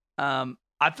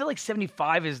 I feel like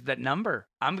 75 is that number.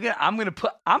 I'm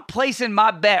placing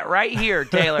my bet right here,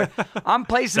 Taylor. I'm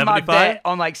placing my 75? bet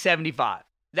on like 75.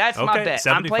 That's my Okay, bet.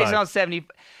 75. I'm placing on 70.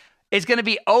 It's going to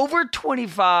be over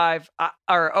 25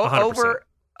 or 100%. over.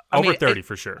 Over 30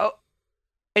 for sure.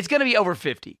 It's going to be over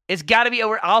 50. It's got to be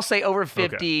over. I'll say over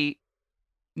 50,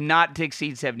 not to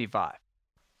exceed 75.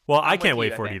 Well, I can't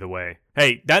wait for it either way.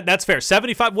 Hey, that's fair.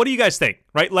 75. What do you guys think?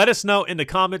 Right? Let us know in the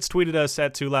comments. Tweet at us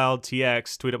at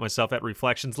TooLoudTX. Tweet at myself at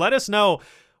Reflections. Let us know.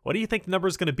 What do you think the number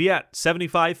is going to be at?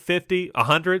 75, 50,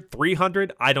 100,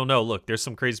 300? I don't know. Look, there's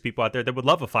some crazy people out there that would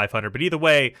love a 500. But either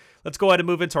way, let's go ahead and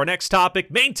move into our next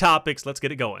topic. Main topics. Let's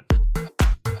get it going.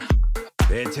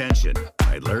 Pay attention.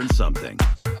 I learned something.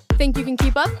 Think you can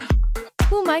keep up?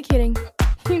 Who am I kidding?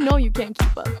 You know you can't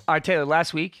keep up. All right, Taylor,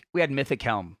 last week we had Mythic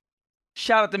Helm.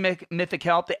 Shout out to Mythic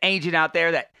Helm, the agent out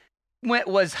there that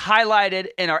was highlighted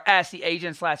in our Ask the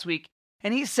Agents last week.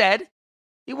 And he said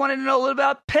he wanted to know a little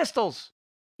about pistols.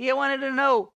 He wanted to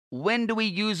know, when do we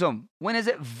use them? When is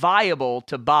it viable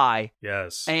to buy?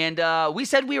 Yes. And we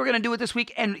said we were going to do it this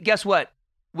week. And guess what?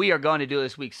 We are going to do it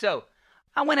this week. So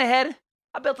I went ahead.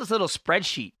 I built this little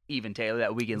spreadsheet, even, Taylor,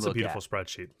 that we can look at. It's a beautiful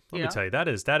spreadsheet. Let me tell you, that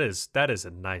is a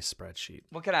nice spreadsheet.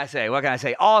 What can I say?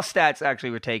 All stats actually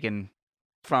were taken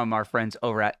from our friends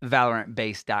over at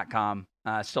ValorantBase.com.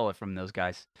 Stole it from those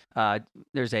guys.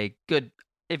 There's a good,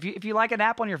 if you like an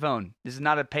app on your phone, this is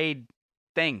not a paid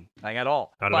thing, like at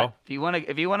all. Not at all. If you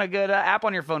want a good app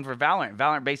on your phone for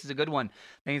Valorant Base is a good one.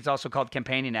 I think it's also called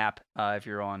Companion app if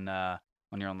you're on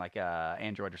when you're on like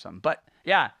Android or something. But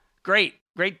yeah, great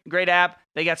app.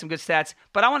 They got some good stats.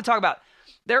 But I want to talk about,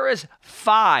 there is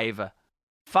five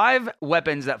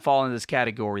weapons that fall into this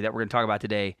category that we're going to talk about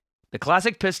today. The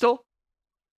classic pistol,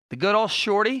 the good old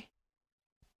shorty,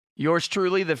 yours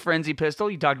truly, the frenzy pistol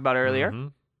you talked about earlier,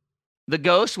 the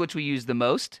ghost, which we use the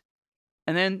most,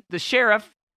 and then the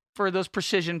sheriff for those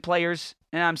precision players.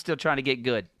 And I'm still trying to get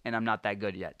good, and I'm not that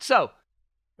good yet. So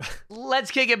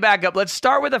let's kick it back up. Let's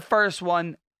start with the first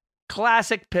one,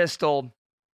 classic pistol.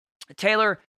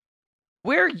 Taylor,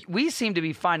 we seem to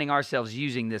be finding ourselves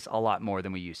using this a lot more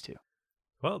than we used to.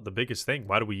 Well, the biggest thing,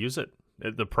 why do we use it?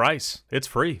 The price. It's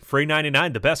free. Free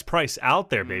 99, the best price out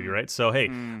there, baby, right? So, hey,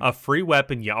 a free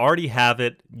weapon, you already have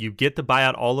it. You get to buy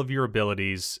out all of your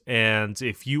abilities. And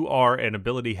if you are an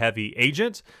ability-heavy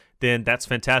agent, then that's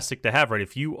fantastic to have, right?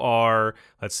 If you are,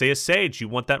 let's say, a Sage, you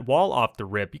want that wall off the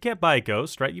rip. You can't buy a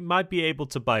Ghost, right? You might be able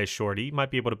to buy a Shorty. You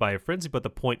might be able to buy a Frenzy. But the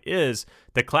point is,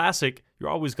 the Classic, you're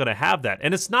always going to have that.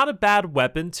 And it's not a bad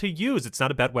weapon to use. It's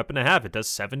not a bad weapon to have. It does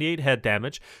 78 head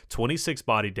damage, 26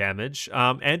 body damage.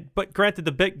 But granted,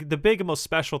 the big and most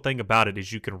special thing about it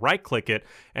is you can right-click it,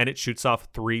 and it shoots off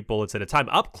 3 bullets at a time.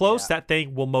 Up close, that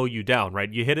thing will mow you down,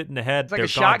 right? You hit it in the head, it's like they're a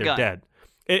gone, shotgun. they're dead.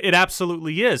 It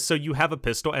absolutely is. So you have a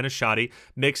pistol and a shotty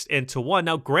mixed into one.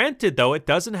 Now, granted, though, it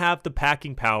doesn't have the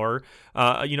packing power,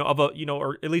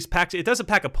 or at least packs. It doesn't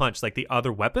pack a punch like the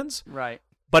other weapons. Right.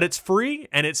 But it's free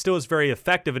and it still is very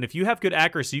effective. And if you have good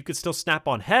accuracy, you could still snap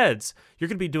on heads. You're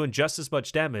going to be doing just as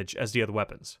much damage as the other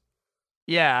weapons.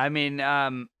 Yeah, I mean,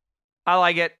 I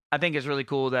like it. I think it's really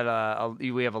cool that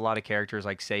we have a lot of characters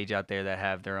like Sage out there that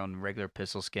have their own regular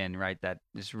pistol skin, right? That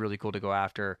is really cool to go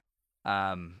after.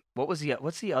 What's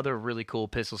the other really cool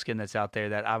pistol skin that's out there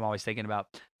that I'm always thinking about?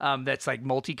 That's like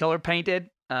multicolor painted.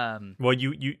 Well,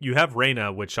 you have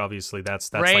Reyna, which obviously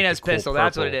that's Reyna's like the cool pistol. Purple.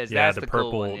 That's what it is. Yeah, That's the cool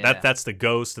purple. one, yeah. That's the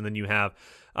Ghost, and then you have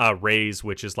Ray's,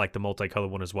 which is like the multicolored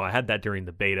one as well. I had that during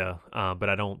the beta, but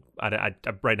I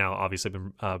right now obviously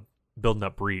been building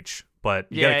up Breach, but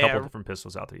you got a couple different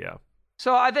pistols out there. Yeah.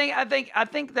 So I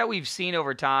think that we've seen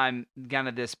over time kind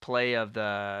of this play of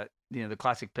the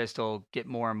classic pistol get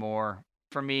more and more.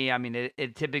 For me, I mean,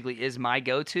 it typically is my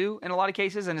go-to in a lot of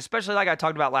cases, and especially like I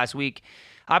talked about last week,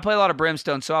 I play a lot of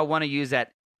Brimstone, so I want to use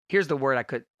that. Here's the word I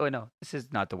could. Oh no, this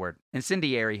is not the word.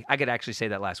 Incendiary. I could actually say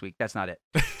that last week. That's not it.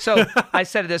 So I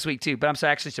said it this week too, but I'm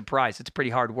actually surprised. It's a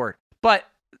pretty hard word. But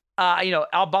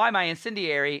I'll buy my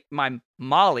Incendiary, my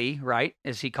Molly, right,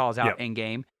 as he calls out in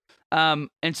game. And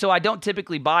so I don't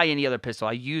typically buy any other pistol.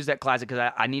 I use that classic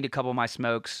because I need a couple of my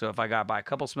smokes. So if I got to buy a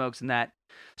couple smokes and that,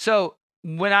 so.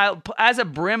 As a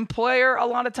Brim player, a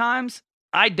lot of times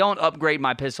I don't upgrade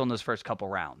my pistol in those first couple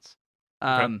rounds.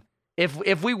 Okay.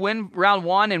 If we win round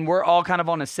 1 and we're all kind of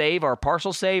on a save or a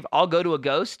partial save, I'll go to a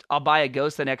Ghost. I'll buy a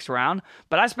Ghost the next round.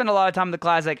 But I spend a lot of time in the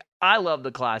Classic. I love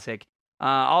the Classic.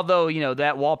 Although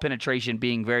that wall penetration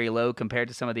being very low compared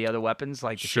to some of the other weapons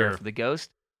like the Sheriff or the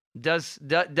Ghost does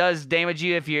damage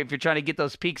you if you're trying to get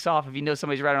those peaks off if you know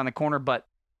somebody's right around the corner. But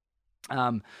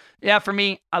for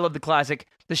me, I love the Classic.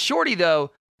 The Shorty,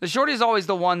 though, The shorty is always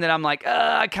the one that I'm like,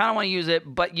 I kind of want to use it,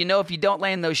 but if you don't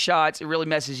land those shots, it really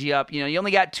messes you up. You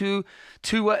only got two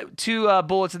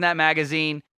bullets in that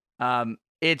magazine.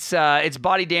 Its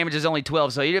body damage is only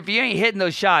 12, so if you ain't hitting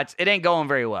those shots, it ain't going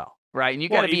very well, right? And you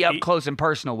got to be up close and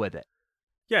personal with it.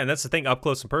 Yeah, and that's the thing, up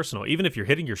close and personal. Even if you're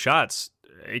hitting your shots,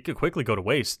 it could quickly go to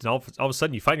waste. And all of a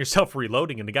sudden, you find yourself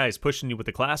reloading, and the guy is pushing you with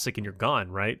the classic, and you're gone,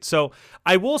 right? So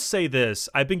I will say this.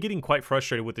 I've been getting quite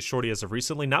frustrated with the shorty as of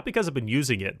recently, not because I've been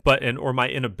using it, or my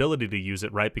inability to use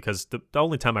it, right? Because the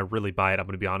only time I really buy it, I'm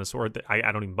going to be honest, or I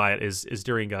don't even buy it, is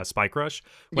during Spike Rush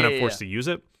when I'm forced to use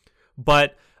it.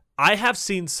 But I have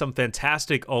seen some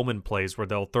fantastic Omen plays where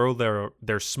they'll throw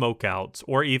their smoke out,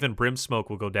 or even Brim smoke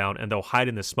will go down, and they'll hide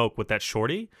in the smoke with that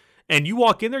shorty, and you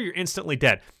walk in there, you're instantly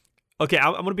dead. Okay,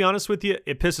 I'm going to be honest with you.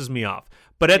 It pisses me off.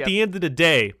 But at the end of the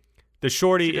day, the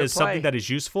shorty is something that is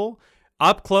useful.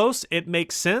 Up close, it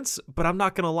makes sense, but I'm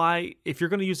not going to lie. If you're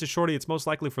going to use the shorty, it's most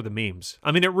likely for the memes.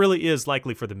 I mean, it really is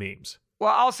likely for the memes.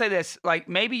 Well, I'll say this. Like,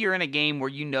 maybe you're in a game where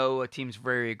a team's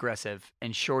very aggressive,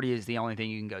 and shorty is the only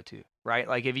thing you can go to, right?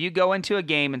 Like, if you go into a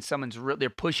game and they're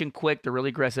pushing quick, they're really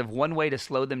aggressive, one way to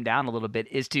slow them down a little bit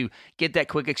is to get that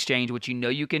quick exchange, which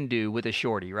you can do with a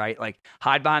shorty, right? Like,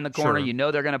 hide behind the corner.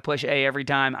 Sure. They're going to push A every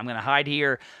time. I'm going to hide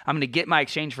here. I'm going to get my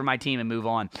exchange for my team and move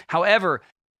on. However,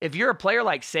 if you're a player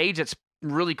like Sage that's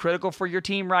really critical for your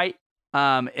team, right?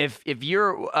 If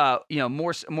you're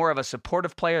more of a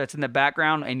supportive player that's in the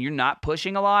background and you're not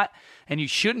pushing a lot and you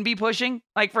shouldn't be pushing,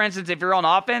 like for instance, if you're on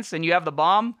offense and you have the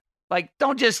bomb, like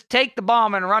don't just take the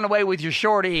bomb and run away with your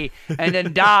shorty and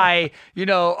then die,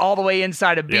 all the way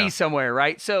inside of B somewhere,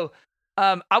 right? So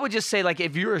I would just say, like,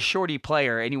 if you're a shorty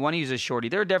player and you want to use a shorty,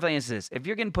 there are definitely instances. If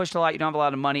you're getting pushed a lot, you don't have a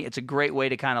lot of money, it's a great way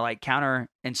to kind of like counter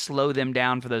and slow them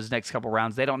down for those next couple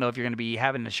rounds. They don't know if you're going to be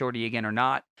having a shorty again or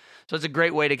not. So it's a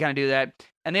great way to kind of do that.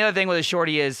 And the other thing with a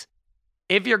shorty is,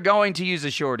 if you're going to use a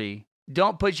shorty,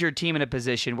 don't put your team in a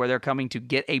position where they're coming to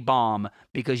get a bomb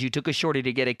because you took a shorty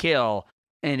to get a kill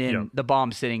and then the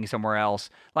bomb's sitting somewhere else.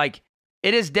 Like,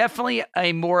 it is definitely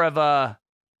a more of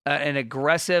an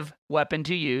aggressive weapon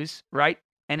to use, right?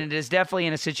 And it is definitely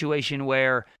in a situation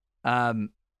where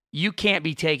you can't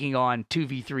be taking on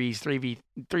 2v3s,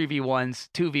 3v1s,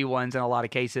 2v1s in a lot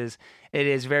of cases. It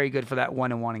is very good for that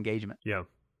one-on-one engagement. Yeah.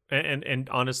 And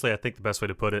honestly, I think the best way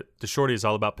to put it, the shorty is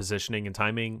all about positioning and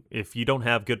timing. If you don't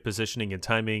have good positioning and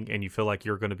timing and you feel like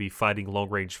you're going to be fighting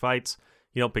long-range fights,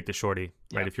 you don't pick the shorty,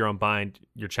 right? If you're on bind,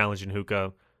 you're challenging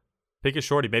hookah, pick a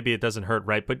shorty. Maybe it doesn't hurt,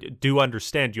 right? But do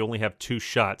understand you only have 2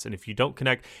 shots. And if you don't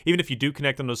connect, even if you do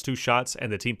connect on those 2 shots and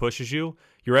the team pushes you,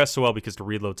 you're SOL because the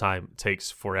reload time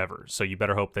takes forever. So you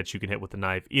better hope that you can hit with the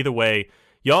knife. Either way,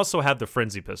 you also have the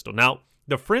Frenzy pistol. Now,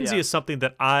 the Frenzy is something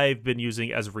that I've been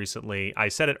using as of recently. I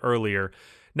said it earlier.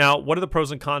 Now, what are the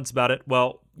pros and cons about it?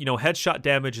 Well, headshot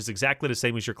damage is exactly the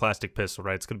same as your classic pistol,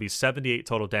 right? It's going to be 78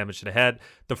 total damage to the head.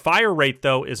 The fire rate,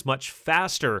 though, is much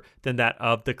faster than that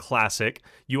of the classic.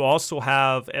 You also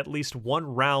have at least 1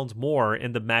 round more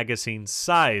in the magazine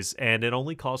size, and it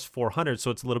only costs 400,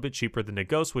 so it's a little bit cheaper than the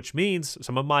Ghost, which means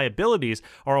some of my abilities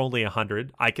are only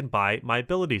 100. I can buy my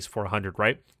abilities for 100,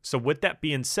 right? So with that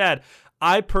being said,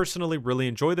 I personally really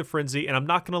enjoy the Frenzy, and I'm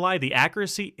not going to lie, the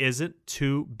accuracy isn't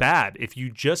too bad. If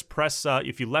you just press,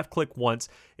 if you left click once,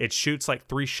 it shoots like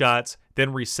 3 shots,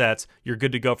 then resets. You're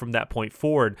good to go from that point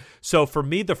forward. So for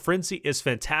me, the Frenzy is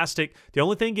fantastic. The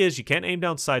only thing is you can't aim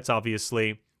down sights,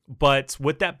 obviously. But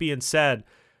with that being said,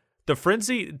 the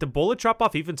Frenzy, the bullet drop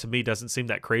off even to me doesn't seem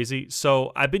that crazy.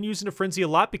 So I've been using the Frenzy a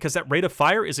lot because that rate of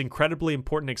fire is incredibly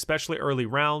important, especially early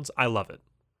rounds. I love it.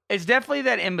 It's definitely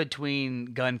that in-between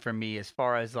gun for me as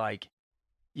far as like,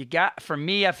 for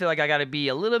me, I feel like I got to be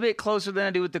a little bit closer than I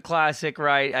do with the classic,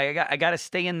 right? I got to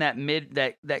stay in that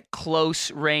that close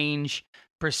range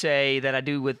per se that I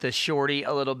do with the shorty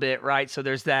a little bit, right? So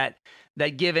there's that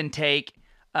give and take.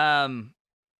 I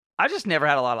just never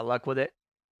had a lot of luck with it.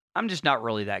 I'm just not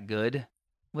really that good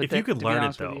with it. If you could learn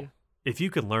it though, if you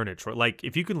can learn it, like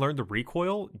if you can learn the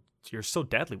recoil, you're so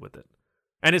deadly with it.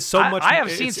 And it's so much. I have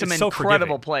seen some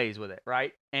incredible plays with it,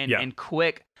 right? And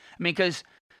quick. I mean, because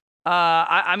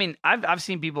I've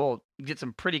seen people get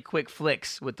some pretty quick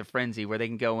flicks with the Frenzy where they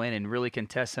can go in and really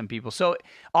contest some people. So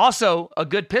also a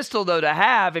good pistol though to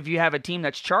have if you have a team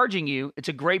that's charging you. It's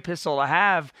a great pistol to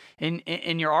have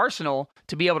in your arsenal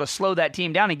to be able to slow that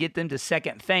team down and get them to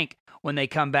second think when they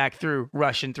come back through,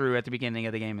 rushing through at the beginning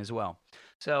of the game as well.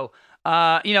 So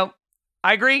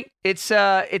I agree. It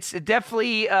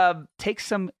definitely takes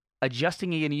some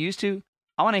adjusting you're getting used to.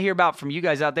 I want to hear about from you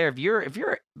guys out there. If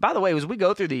you're, by the way, as we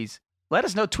go through these, let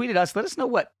us know, tweet at us. Let us know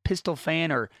what pistol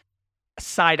fan or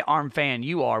sidearm fan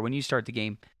you are when you start the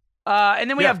game. And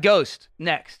then we Yeah. have Ghost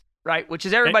next, right? Which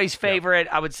is everybody's Yeah. favorite.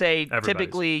 I would say Everybody's.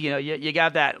 typically, you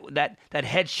got that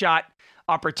headshot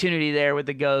opportunity there with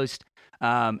the Ghost.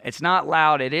 It's not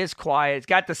loud. It is quiet. It's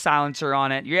got the silencer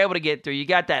on it. You're able to get through. You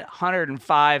got that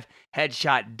 105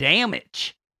 headshot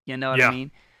damage. You know what I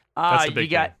mean? That's the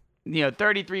big you got,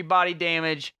 33 body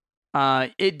damage.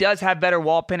 It does have better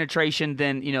wall penetration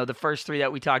than, the first three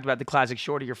that we talked about, the classic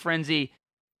Shorty or Frenzy.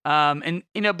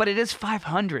 But it is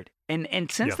 500.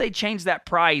 And since they changed that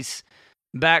price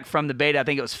back from the beta, I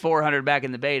think it was 400 back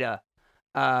in the beta,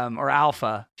 or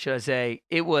alpha, should I say,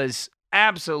 it was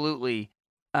absolutely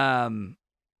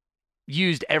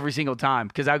used every single time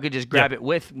because I could just grab it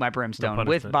with my brimstone,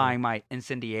 with buying my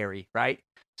incendiary, right?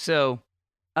 So,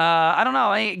 I don't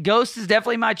know. Ghost is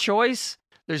definitely my choice.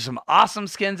 There's some awesome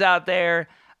skins out there.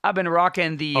 I've been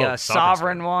rocking the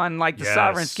Sovereign one. Like the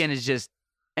Sovereign skin is just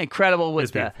incredible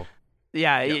with the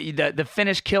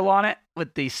finish kill on it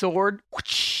with the sword.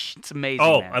 It's amazing.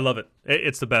 Oh, man. I love it.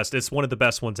 It's the best. It's one of the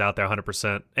best ones out there,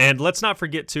 100%. And let's not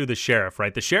forget, too, the Sheriff,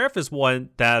 right? The Sheriff is one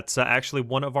that's actually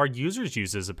one of our users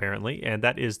uses, apparently, and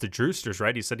that is the Drewsters,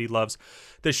 right? He said he loves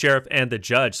the Sheriff and the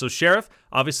Judge. So Sheriff,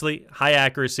 obviously, high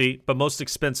accuracy, but most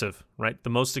expensive, right? The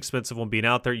most expensive one being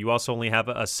out there. You also only have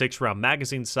a 6-round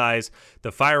magazine size.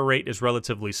 The fire rate is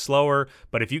relatively slower,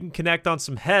 but if you can connect on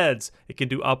some heads, it can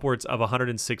do upwards of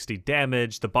 160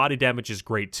 damage. The body damage is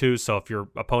great, too, so if your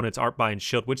opponents aren't buying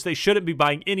shield, which they shouldn't be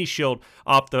buying any shield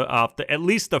off the at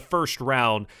least the first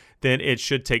round, then it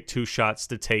should take 2 shots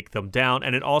to take them down.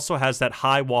 And it also has that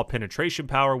high wall penetration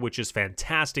power, which is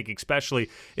fantastic, especially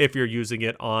if you're using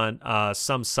it on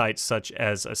some sites such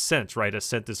as Ascent, right?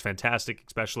 Ascent is fantastic,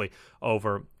 especially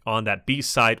over on that B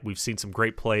site. We've seen some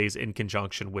great plays in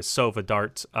conjunction with Sova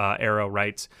Dart arrow,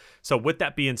 right? So with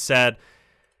that being said,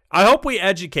 I hope we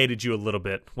educated you a little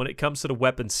bit when it comes to the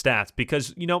weapon stats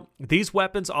because, these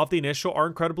weapons off the initial are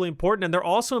incredibly important, and they're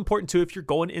also important, too, if you're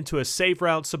going into a save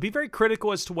round. So be very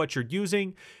critical as to what you're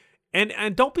using,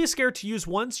 and don't be scared to use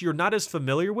ones you're not as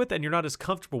familiar with and you're not as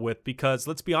comfortable with because,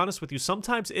 let's be honest with you,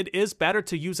 sometimes it is better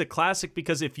to use a classic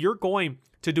because if you're going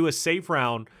to do a save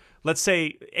round, let's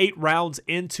say 8 rounds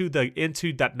into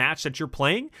that match that you're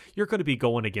playing, you're going to be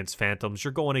going against Phantoms,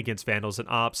 you're going against Vandals and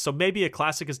Ops, so maybe a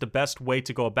classic is the best way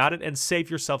to go about it and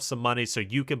save yourself some money so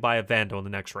you can buy a Vandal in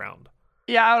the next round.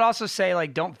 Yeah, I would also say,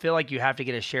 don't feel like you have to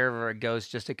get a Sheriff or a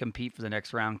Ghost just to compete for the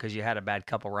next round because you had a bad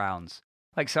couple rounds.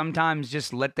 Sometimes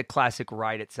just let the classic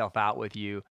ride itself out with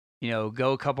you.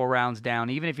 Go a couple rounds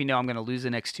down. Even if I'm going to lose the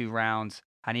next 2 rounds,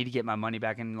 I need to get my money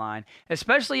back in line.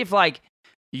 Especially if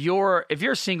if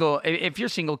you're single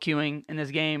queuing in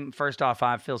this game, first off,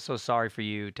 I feel so sorry for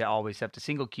you to always have to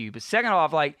single queue. But second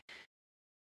off,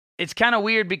 it's kind of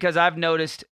weird because I've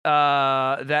noticed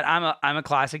that I'm a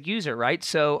classic user, right?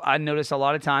 So I notice a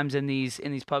lot of times in these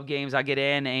pub games I get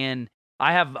in and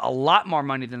I have a lot more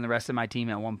money than the rest of my team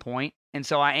at one point. And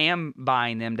so I am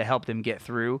buying them to help them get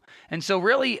through. And so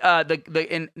really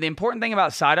the important thing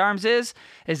about sidearms is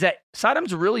that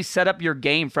sidearms really set up your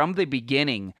game from the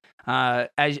beginning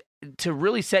as to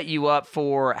really set you up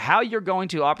for how you're going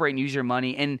to operate and use your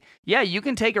money. And yeah, you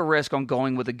can take a risk on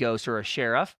going with a Ghost or a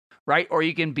Sheriff, right? Or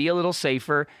you can be a little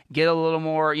safer, get a little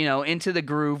more, into the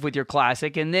groove with your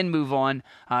classic, and then move on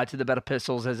to the better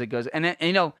pistols as it goes. And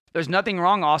then, there's nothing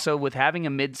wrong also with having a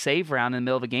mid-save round in the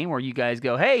middle of a game where you guys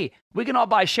go, hey, we can all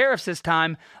buy Sheriffs this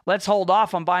time. Let's hold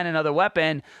off on buying another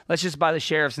weapon. Let's just buy the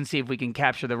Sheriffs and see if we can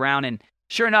capture the round. And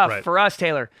sure enough, for us,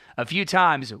 Taylor, a few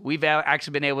times we've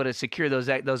actually been able to secure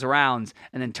those rounds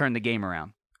and then turn the game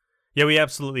around. Yeah, we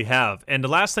absolutely have. And the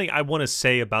last thing I want to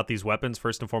say about these weapons,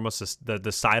 first and foremost, is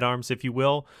the sidearms, if you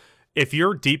will. If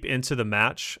you're deep into the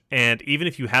match, and even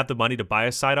if you have the money to buy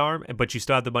a sidearm, but you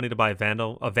still have the money to buy a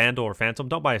Vandal or Phantom,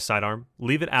 don't buy a sidearm.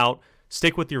 Leave it out.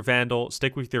 Stick with your Vandal,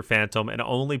 stick with your Phantom, and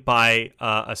only buy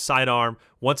a sidearm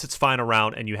once it's fine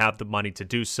around and you have the money to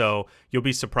do so. You'll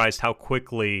be surprised how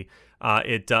quickly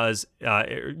it does.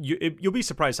 You'll be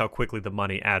surprised how quickly the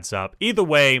money adds up. Either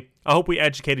way, I hope we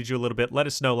educated you a little bit. Let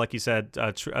us know, like you said,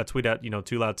 tweet at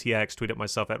Too Loud TX, tweet at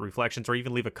myself at Reflections, or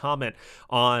even leave a comment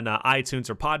on iTunes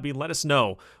or Podbean. Let us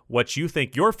know what you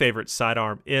think your favorite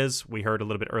sidearm is. We heard a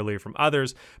little bit earlier from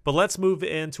others, but let's move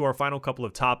into our final couple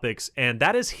of topics, and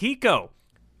that is Hiko.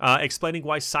 Explaining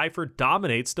why Cypher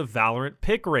dominates the Valorant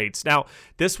pick rates. Now,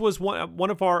 this was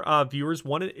one of our viewers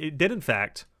did in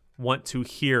fact want to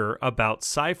hear about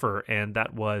Cypher, and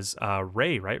that was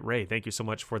Ray, right? Ray, thank you so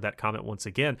much for that comment once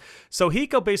again. So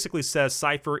Hiko basically says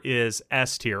Cypher is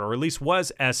S tier, or at least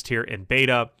was S tier in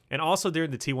beta, and also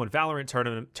during the T1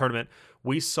 Valorant tournament,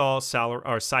 we saw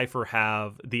Cypher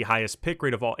have the highest pick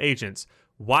rate of all agents.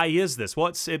 Why is this?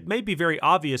 Well, it may be very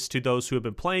obvious to those who have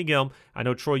been playing him. I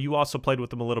know, Troy, you also played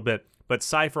with him a little bit, but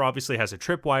Cypher obviously has the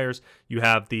tripwires. You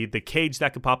have the cage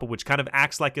that can pop up, which kind of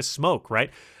acts like a smoke, right?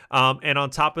 And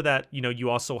on top of that, you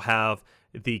also have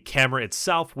the camera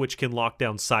itself, which can lock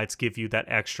down sights, give you that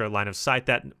extra line of sight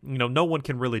that no one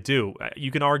can really do.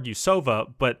 You can argue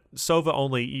Sova, but Sova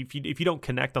only if you don't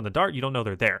connect on the dart, you don't know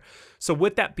they're there. So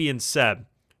with that being said,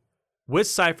 with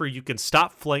Cypher, you can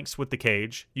stop flanks with the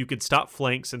cage. You can stop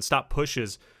flanks and stop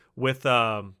pushes with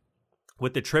the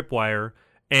tripwire.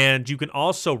 And you can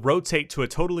also rotate to a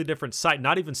totally different site,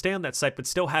 not even stay on that site, but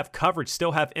still have coverage,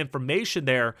 still have information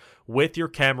there with your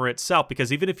camera itself.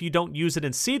 Because even if you don't use it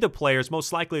and see the players,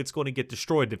 most likely it's going to get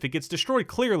destroyed. If it gets destroyed,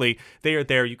 clearly they are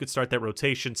there. You could start that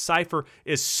rotation. Cypher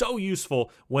is so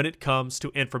useful when it comes to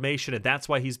information, and that's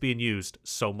why he's being used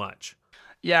so much.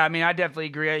 Yeah, I mean, I definitely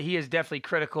agree. He is definitely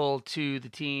critical to the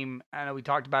team. I know we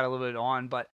talked about it a little bit on,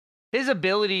 but his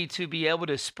ability to be able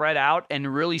to spread out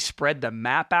and really spread the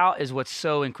map out is what's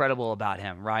so incredible about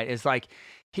him, right? It's like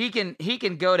he can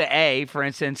go to A, for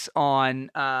instance, on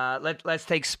let's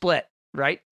take split,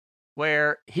 right?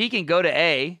 Where he can go to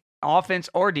A, offense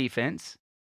or defense,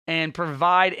 and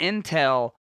provide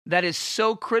intel that is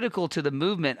so critical to the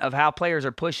movement of how players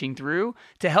are pushing through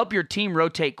to help your team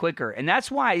rotate quicker. And that's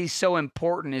why he's so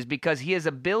important, is because he has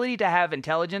ability to have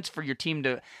intelligence for your team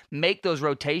to make those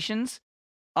rotations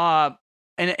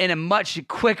in a much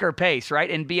quicker pace,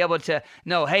 right? And be able to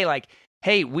know,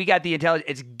 hey, we got the intelligence.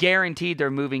 It's guaranteed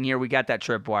they're moving here. We got that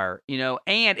tripwire,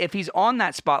 And if he's on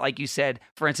that spot, like you said,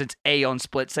 for instance, A on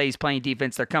split, say he's playing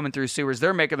defense, they're coming through sewers,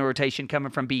 they're making the rotation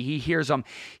coming from B. He hears them.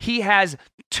 He has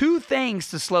two things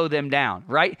to slow them down,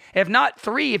 right? If not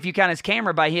three, if you count his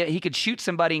camera by, he could shoot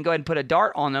somebody and go ahead and put a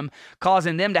dart on them,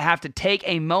 causing them to have to take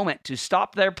a moment to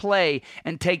stop their play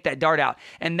and take that dart out.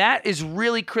 And that is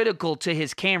really critical to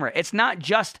his camera. It's not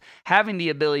just having the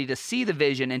ability to see the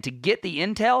vision and to get the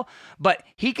intel, but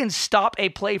he can stop a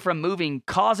play from moving,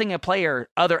 causing a player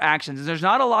other actions. And there's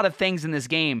not a lot of things in this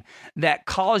game that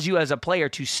cause you as a player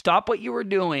to stop what you were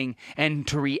doing and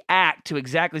to react to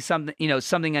exactly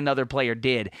something another player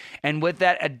did. And with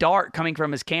that, a dart coming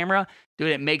from his camera, dude,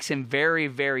 it makes him very,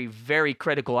 very, very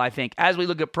critical, I think. As we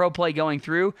look at pro play going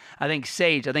through, I think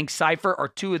Sage, I think Cypher are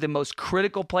two of the most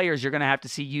critical players you're going to have to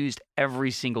see used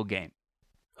every single game.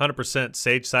 100%.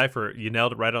 Sage, Cypher, you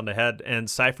nailed it right on the head. And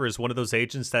Cypher is one of those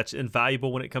agents that's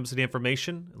invaluable when it comes to the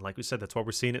information. And like we said, that's why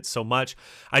we're seeing it so much.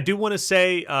 I do want to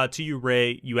say to you,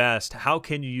 Ray, you asked, how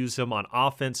can you use him on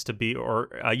offense to be,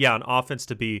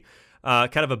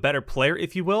 kind of a better player,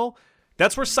 if you will?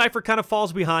 That's where Cypher kind of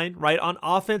falls behind, right? On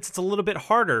offense, it's a little bit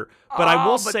harder. But I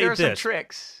will say this.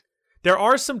 There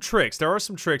are some tricks. There are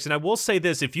some tricks. And I will say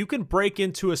this. If you can break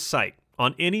into a site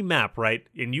on any map, right,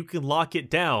 and you can lock it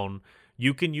down,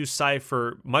 you can use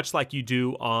Cypher much like you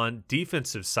do on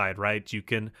defensive side, right? You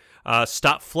can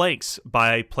stop flanks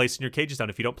by placing your cages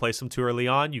down. If you don't place them too early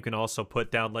on, you can also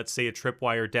put down, let's say, a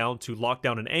tripwire down to lock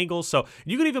down an angle. So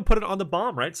you can even put it on the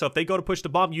bomb, right? So if they go to push the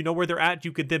bomb, you know where they're at.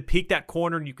 You could then peek that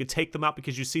corner and you could take them out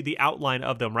because you see the outline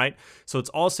of them, right? So it's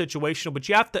all situational,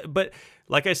 but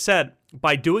like I said,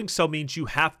 by doing so means you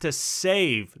have to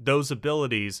save those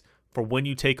abilities for when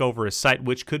you take over a site,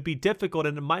 which could be difficult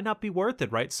and it might not be worth it,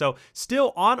 right? So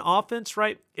still on offense,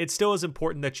 right, it still is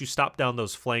important that you stop down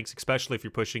those flanks, especially if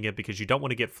you're pushing it, because you don't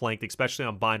want to get flanked, especially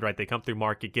on bind, right? They come through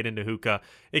market, get into hookah.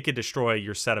 It can destroy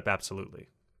your setup absolutely.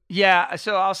 Yeah,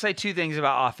 so I'll say two things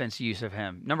about offense use of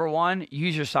him. Number one,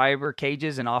 use your cyber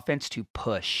cages and offense to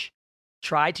push.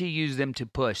 Try to use them to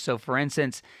push. So for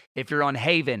instance, if you're on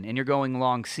Haven and you're going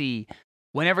long C,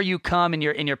 whenever you come and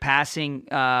you're passing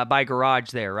by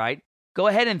garage there, right? Go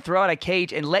ahead and throw out a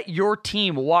cage and let your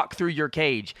team walk through your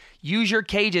cage. Use your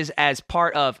cages as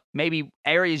part of maybe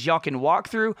areas y'all can walk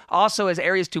through, also as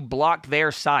areas to block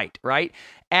their sight, right?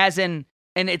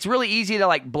 And it's really easy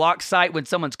to block sight when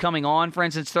someone's coming on. For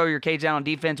instance, throw your cage down on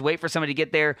defense, wait for somebody to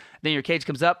get there, then your cage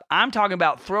comes up. I'm talking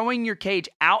about throwing your cage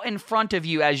out in front of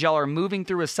you as y'all are moving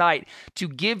through a site to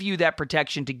give you that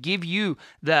protection, to give you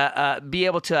the be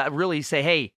able to really say,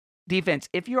 hey, defense,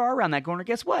 if you are around that corner,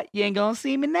 guess what? You ain't gonna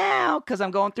see me now because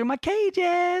I'm going through my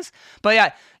cages. But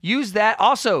yeah, use that.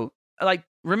 Also,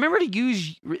 remember to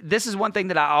use, this is one thing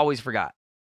that I always forgot.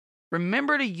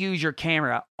 Remember to use your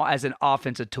camera as an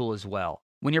offensive tool as well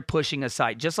when you're pushing a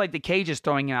site. Just like the cage is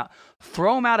throwing out,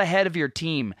 throw them out ahead of your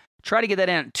team. Try to get that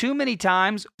in. Too many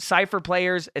times, Cypher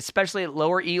players, especially at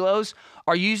lower elos,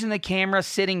 are using the camera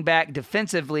sitting back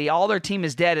defensively. All their team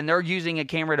is dead, and they're using a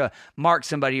camera to mark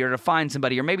somebody or to find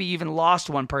somebody, or maybe even lost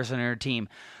one person in their team.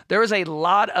 There is a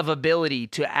lot of ability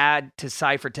to add to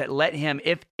Cypher to let him,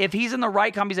 if he's in the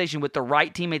right combination with the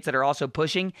right teammates that are also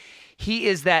pushing,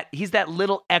 he's that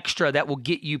little extra that will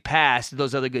get you past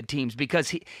those other good teams.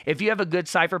 Because if you have a good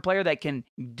Cypher player that can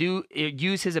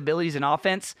use his abilities in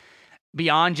offense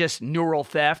beyond just neural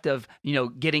theft of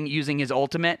using his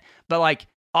ultimate, but like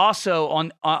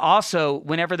also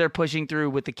whenever they're pushing through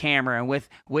with the camera and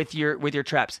with your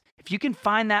traps, if you can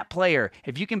find that player,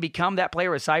 if you can become that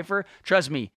player with Cypher, trust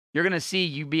me, you're going to see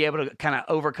you be able to kind of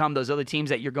overcome those other teams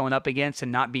that you're going up against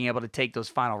and not being able to take those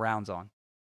final rounds on.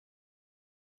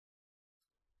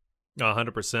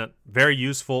 100%. Very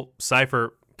useful.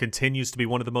 Cypher continues to be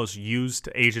one of the most used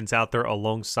agents out there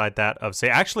alongside that of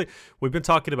Sage. Actually, we've been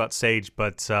talking about Sage,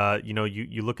 but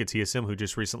you look at TSM, who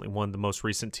just recently won the most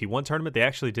recent T1 tournament. They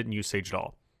actually didn't use Sage at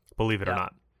all, believe it or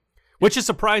not. Which is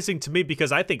surprising to me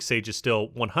because I think Sage is still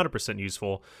 100%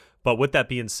 useful. But with that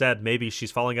being said, maybe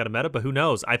she's falling out of meta, but who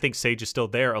knows? I think Sage is still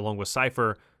there along with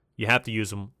Cypher. You have to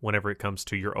use them whenever it comes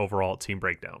to your overall team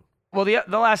breakdown. Well, the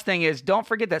last thing is, don't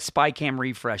forget that spy cam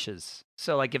refreshes.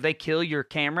 So like if they kill your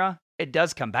camera, it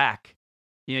does come back.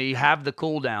 You have the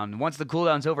cooldown. Once the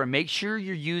cooldown's over, make sure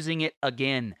you're using it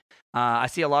again. I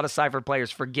see a lot of Cypher players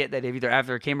forget that either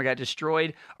after a camera got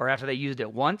destroyed or after they used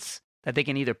it once, that they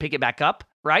can either pick it back up,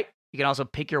 right? You can also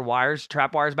pick your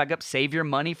trap wires back up, save your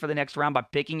money for the next round by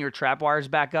picking your trap wires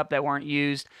back up that weren't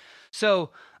used.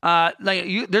 So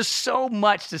there's so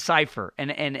much to Cypher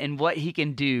and what he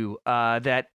can do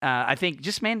that I think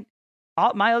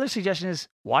my other suggestion is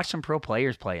watch some pro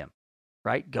players play him,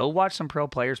 right? Go watch some pro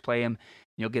players play him.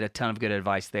 You'll get a ton of good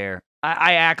advice there.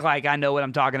 I act like I know what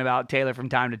I'm talking about, Taylor, from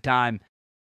time to time.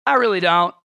 I really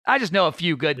don't. I just know a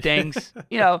few good things.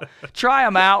 Try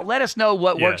them out. Let us know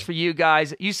what works for you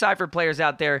guys. You Cypher players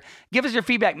out there, give us your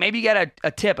feedback. Maybe you got a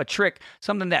tip, a trick,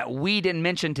 something that we didn't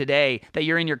mention today that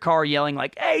you're in your car yelling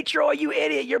like, "Hey, Troy, you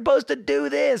idiot, you're supposed to do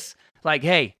this." Like,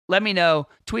 hey, let me know.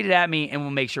 Tweet it at me, and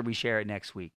we'll make sure we share it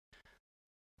next week.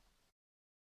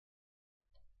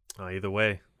 Either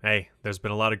way, hey, there's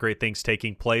been a lot of great things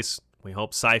taking place. We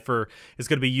hope Cypher is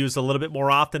going to be used a little bit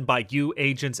more often by you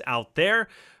agents out there.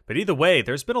 But either way,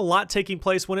 there's been a lot taking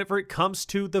place whenever it comes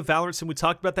to the Valorant, and we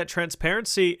talked about that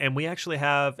transparency, and we actually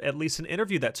have at least an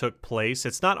interview that took place.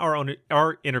 It's not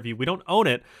our interview. We don't own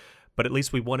it, but at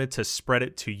least we wanted to spread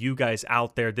it to you guys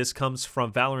out there. This comes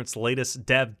from Valorant's latest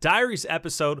Dev Diaries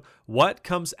episode, What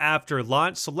Comes After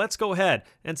Launch. So let's go ahead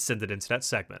and send it into that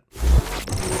segment.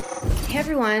 Hey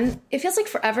everyone, it feels like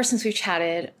forever since we've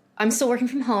chatted. I'm still working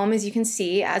from home, as you can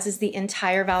see, as is the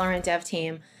entire Valorant dev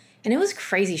team. And it was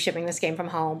crazy shipping this game from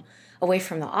home, away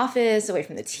from the office, away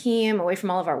from the team, away from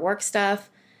all of our work stuff.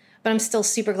 But I'm still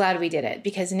super glad we did it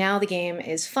because now the game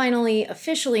is finally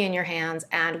officially in your hands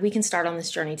and we can start on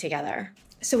this journey together.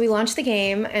 So we launched the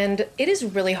game, and it is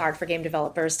really hard for game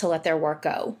developers to let their work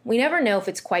go. We never know if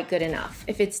it's quite good enough,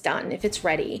 if it's done, if it's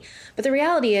ready. But the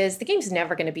reality is the game's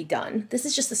never going to be done. This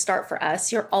is just the start for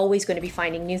us. You're always going to be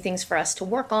finding new things for us to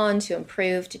work on, to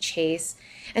improve, to chase.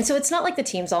 And so it's not like the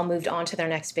team's all moved on to their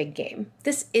next big game.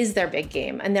 This is their big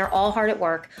game, and they're all hard at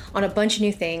work on a bunch of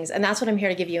new things, and that's what I'm here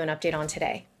to give you an update on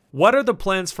today. What are the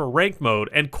plans for ranked mode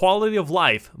and quality of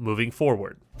life moving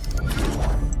forward?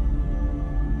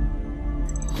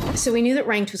 So we knew that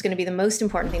ranked was going to be the most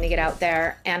important thing to get out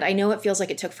there, and I know it feels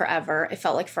like it took forever. It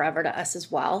felt like forever to us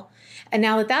as well. And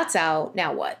now that that's out,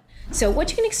 now what? So what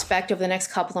you can expect over the next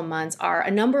couple of months are a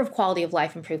number of quality of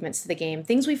life improvements to the game,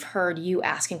 things we've heard you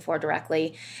asking for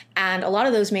directly, and a lot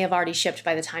of those may have already shipped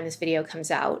by the time this video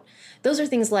comes out. Those are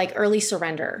things like early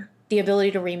surrender, the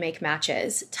ability to remake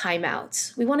matches,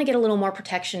 timeouts. We want to get a little more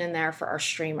protection in there for our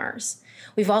streamers.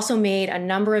 We've also made a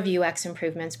number of UX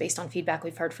improvements based on feedback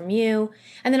we've heard from you.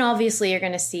 And then obviously you're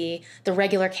going to see the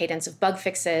regular cadence of bug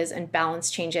fixes and balance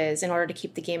changes in order to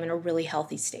keep the game in a really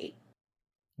healthy state.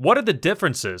 What are the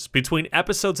differences between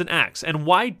episodes and acts, and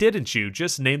why didn't you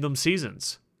just name them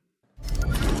seasons?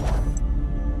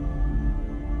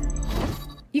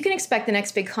 You can expect the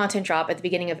next big content drop at the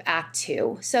beginning of Act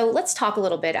 2. So let's talk a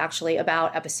little bit actually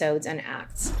about episodes and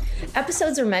acts.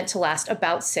 Episodes are meant to last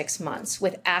about 6 months,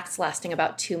 with acts lasting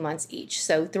about 2 months each,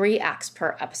 so 3 acts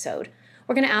per episode.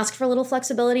 We're going to ask for a little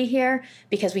flexibility here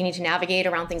because we need to navigate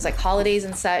around things like holidays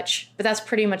and such, but that's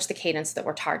pretty much the cadence that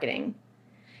we're targeting.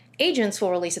 Agents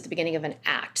will release at the beginning of an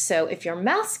act, so if your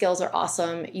math skills are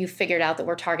awesome, you've figured out that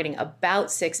we're targeting about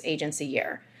 6 agents a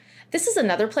year. This is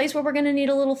another place where we're going to need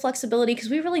a little flexibility because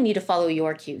we really need to follow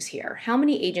your cues here. How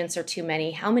many agents are too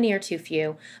many? How many are too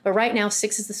few? But right now,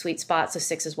 6 is the sweet spot, so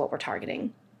 6 is what we're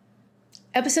targeting.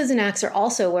 Episodes and acts are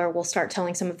also where we'll start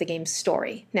telling some of the game's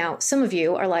story. Now, some of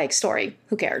you are like, story,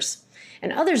 who cares?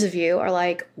 And others of you are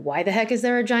like, why the heck is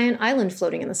there a giant island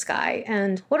floating in the sky?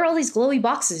 And what are all these glowy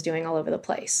boxes doing all over the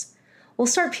place? We'll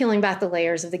start peeling back the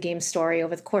layers of the game's story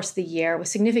over the course of the year, with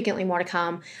significantly more to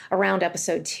come around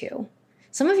episode 2.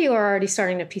 Some of you are already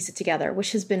starting to piece it together,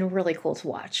 which has been really cool to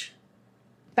watch.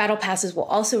 Battle passes will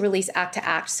also release act to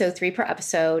act, so 3 per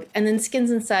episode, and then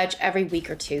skins and such every week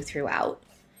or 2 throughout.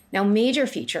 Now, major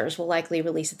features will likely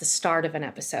release at the start of an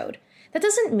episode. That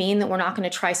doesn't mean that we're not going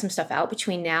to try some stuff out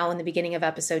between now and the beginning of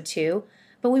episode 2,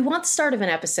 but we want the start of an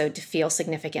episode to feel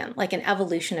significant, like an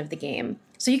evolution of the game.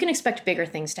 So you can expect bigger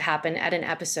things to happen at an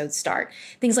episode start.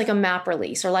 Things like a map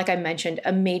release, or like I mentioned,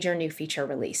 a major new feature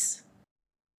release.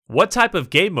 What type of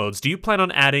game modes do you plan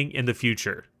on adding in the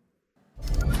future?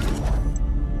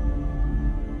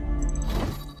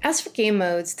 As for game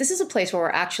modes, this is a place where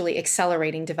we're actually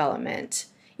accelerating development.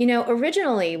 You know,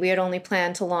 originally we had only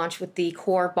planned to launch with the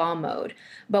core bomb mode,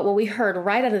 but what we heard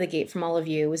right out of the gate from all of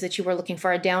you was that you were looking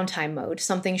for a downtime mode,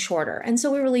 something shorter, and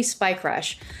so we released Spike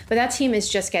Rush, but that team is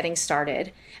just getting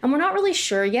started. And we're not really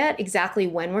sure yet exactly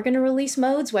when we're going to release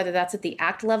modes, whether that's at the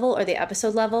act level or the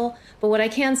episode level, but what I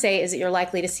can say is that you're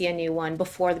likely to see a new one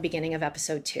before the beginning of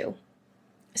episode 2.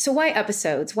 So why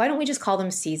episodes? Why don't we just call them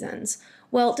seasons?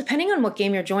 Well, depending on what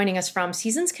game you're joining us from,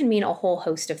 seasons can mean a whole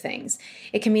host of things.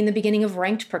 It can mean the beginning of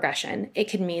ranked progression. It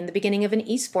could mean the beginning of an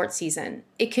esports season.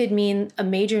 It could mean a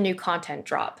major new content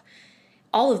drop.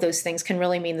 All of those things can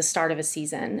really mean the start of a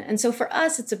season. And so for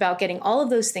us, it's about getting all of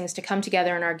those things to come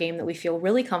together in our game that we feel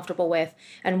really comfortable with.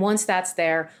 And once that's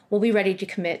there, we'll be ready to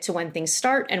commit to when things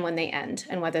start and when they end.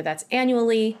 And whether that's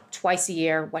annually, twice a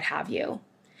year, what have you.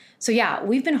 So yeah,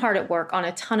 we've been hard at work on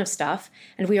a ton of stuff,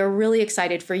 and we are really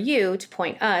excited for you to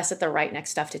point us at the right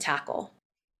next stuff to tackle.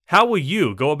 How will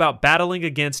you go about battling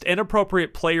against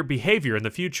inappropriate player behavior in the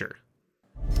future?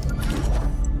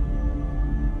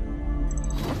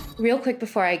 Real quick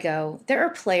before I go, there are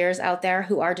players out there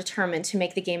who are determined to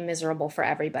make the game miserable for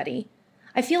everybody.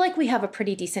 I feel like we have a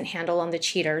pretty decent handle on the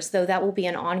cheaters, though that will be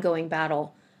an ongoing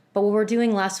battle. But what we're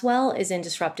doing less well is in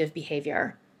disruptive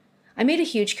behavior. I made a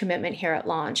huge commitment here at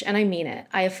launch, and I mean it.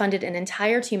 I have funded an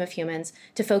entire team of humans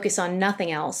to focus on nothing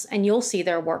else, and you'll see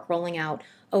their work rolling out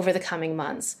over the coming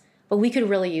months. But we could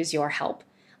really use your help.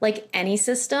 Like any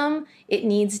system, it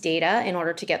needs data in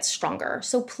order to get stronger.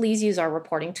 So please use our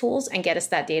reporting tools and get us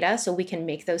that data so we can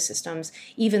make those systems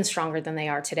even stronger than they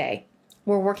are today.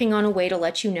 We're working on a way to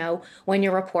let you know when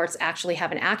your reports actually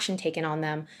have an action taken on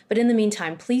them. But in the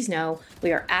meantime, please know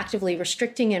we are actively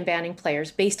restricting and banning players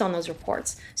based on those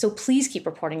reports. So please keep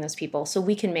reporting those people so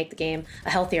we can make the game a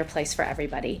healthier place for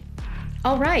everybody.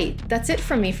 All right, that's it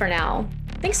from me for now.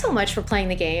 Thanks so much for playing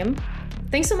the game.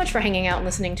 Thanks so much for hanging out and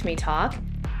listening to me talk.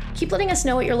 Keep letting us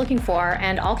know what you're looking for,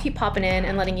 and I'll keep popping in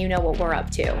and letting you know what we're up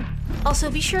to. Also,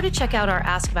 be sure to check out our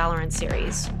Ask Valorant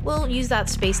series. We'll use that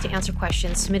space to answer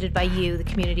questions submitted by you, the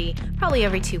community, probably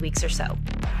every 2 weeks or so.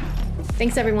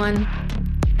 Thanks, everyone.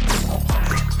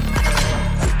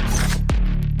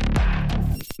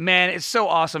 Man, it's so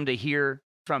awesome to hear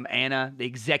from Anna, the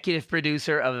executive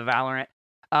producer of Valorant.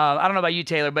 I don't know about you,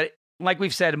 Taylor, but like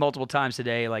we've said multiple times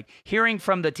today, like hearing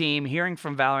from the team, hearing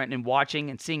from Valorant and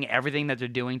watching and seeing everything that they're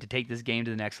doing to take this game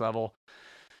to the next level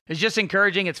is just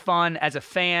encouraging. It's fun. As a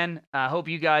fan, I hope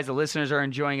you guys, the listeners, are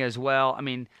enjoying it as well. I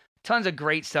mean, tons of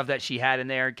great stuff that she had in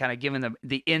there, kind of giving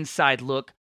the inside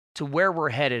look to where we're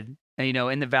headed, you know,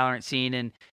 in the Valorant scene.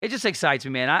 And it just excites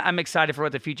me, man. I'm excited for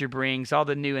what the future brings, all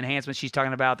the new enhancements she's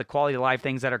talking about, the quality of life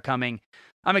things that are coming.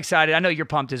 I'm excited. I know you're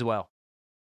pumped as well.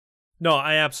 No,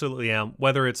 I absolutely am.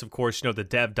 Whether it's, of course, you know, the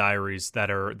dev diaries that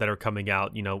are coming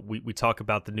out. You know, we talk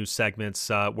about the new segments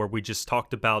where we just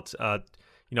talked about,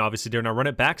 you know, obviously during our Run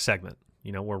It Back segment,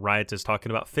 you know, where Riot is talking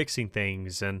about fixing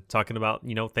things and talking about,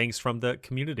 you know, things from the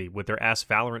community with their Ask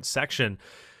Valorant section.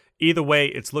 Either way,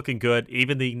 it's looking good.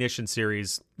 Even the Ignition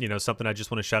series, you know, something I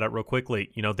just want to shout out real quickly.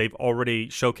 You know, they've already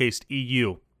showcased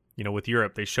EU. You know, with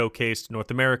Europe, they showcased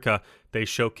North America, they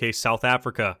showcased South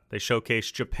Africa, they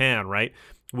showcased Japan, right?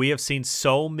 We have seen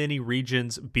so many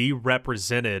regions be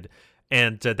represented,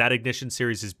 and that Ignition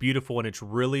series is beautiful, and it's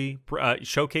really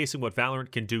showcasing what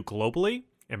Valorant can do globally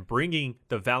and bringing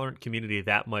the Valorant community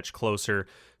that much closer.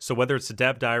 So whether it's the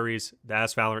Dev Diaries, the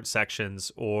Ask Valorant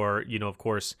sections, or, you know, of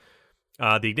course,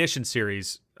 the Ignition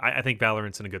series, I think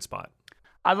Valorant's in a good spot.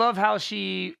 I love how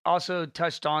she also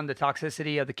touched on the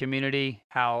toxicity of the community,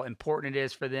 how important it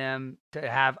is for them to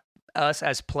have us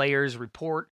as players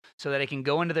report so that they can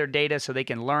go into their data, so they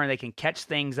can learn, they can catch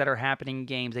things that are happening in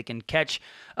games, they can catch,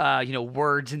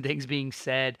 words and things being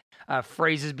said,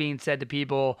 phrases being said to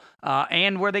people,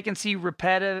 and where they can see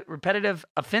repetitive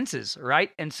offenses, right?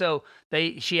 And so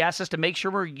she asked us to make sure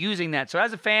we're using that. So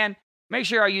as a fan, make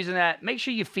sure you're using that. Make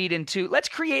sure you feed into. Let's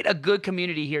create a good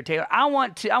community here, Taylor. I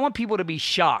want people to be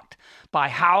shocked by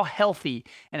how healthy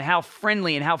and how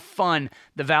friendly and how fun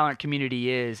the Valorant community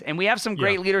is. And we have some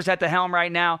great leaders at the helm right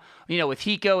now. With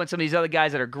Hiko and some of these other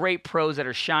guys that are great pros that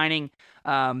are shining,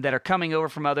 that are coming over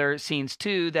from other scenes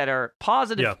too, that are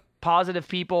positive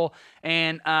people.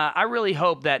 And I really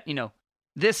hope that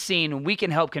this scene we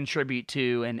can help contribute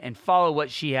to and follow what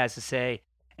she has to say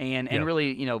and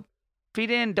really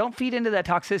don't feed into that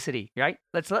toxicity, right?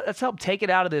 Let's help take it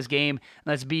out of this game.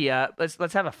 Let's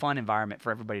have a fun environment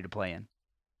for everybody to play in.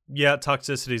 Yeah,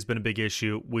 toxicity has been a big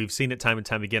issue. We've seen it time and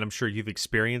time again. I'm sure you've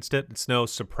experienced it. It's no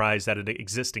surprise that it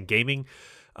exists in gaming.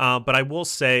 But I will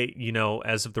say,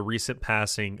 as of the recent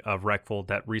passing of Reckful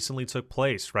that recently took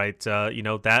place, right?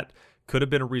 That could have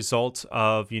been a result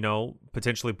of,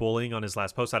 potentially bullying on his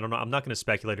last post. I don't know. I'm not going to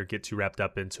speculate or get too wrapped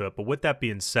up into it. But with that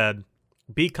being said,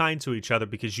 be kind to each other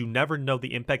because you never know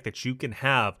the impact that you can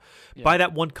have by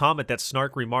that one comment, that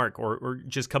snark remark, or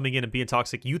just coming in and being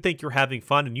toxic. You think you're having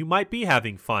fun, and you might be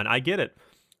having fun. I get it.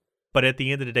 But at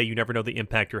the end of the day, you never know the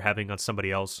impact you're having on somebody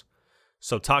else.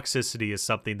 So toxicity is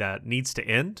something that needs to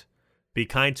end. Be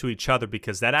kind to each other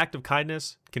because that act of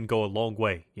kindness can go a long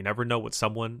way. You never know what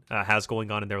someone has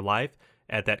going on in their life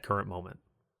at that current moment.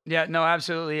 Yeah, no,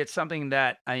 absolutely. It's something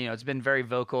that it's been very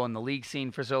vocal in the league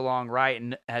scene for so long, right?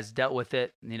 And has dealt with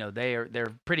it.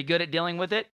 They're pretty good at dealing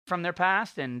with it from their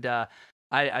past. And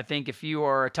I think if you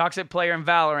are a toxic player in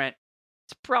Valorant,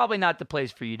 it's probably not the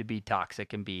place for you to be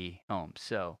toxic and be home.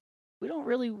 So we don't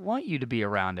really want you to be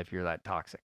around if you're that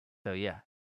toxic. So yeah.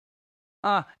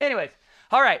 Anyways,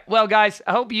 all right. Well, guys,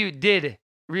 I hope you did.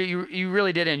 You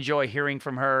really did enjoy hearing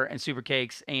from her and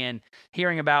Supercakes and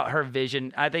hearing about her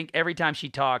vision. I think every time she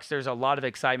talks, there's a lot of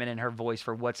excitement in her voice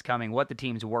for what's coming, what the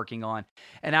team's working on,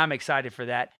 and I'm excited for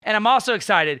that. And I'm also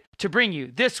excited to bring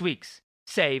you this week's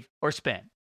Save or Spend.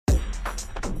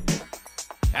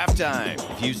 Halftime.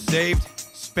 If you saved,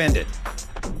 spend it.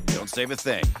 Don't save a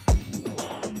thing.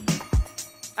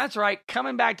 That's right.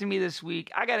 Coming back to me this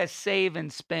week, I got to save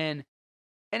and spend.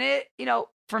 And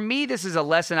for me, this is a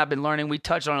lesson I've been learning. We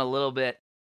touched on it a little bit,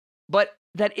 but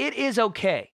that it is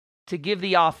okay to give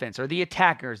the offense or the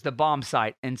attackers the bomb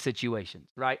site in situations,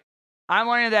 right? I'm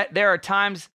learning that there are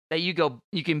times that you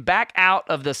can back out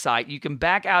of the site, you can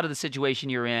back out of the situation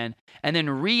you're in, and then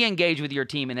re-engage with your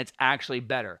team, and it's actually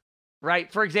better,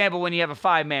 right? For example, when you have a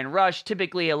 5-man rush,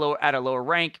 typically at a lower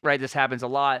rank, right? This happens a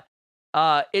lot.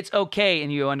 It's okay,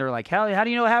 and you wonder like, how do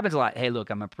you know it happens a lot? Hey, look,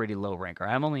 I'm a pretty low ranker.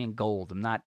 I'm only in gold. I'm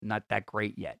not that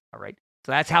great yet. All right,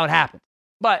 so that's how it happens.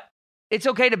 But it's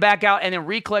okay to back out and then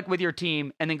recollect with your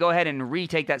team, and then go ahead and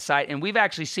retake that site. And we've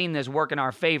actually seen this work in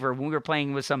our favor when we were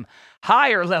playing with some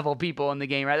higher level people in the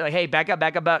game. Right, like, hey, back up,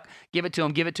 give it to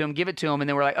him, and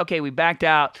then we're like, okay, we backed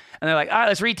out, and they're like, all right,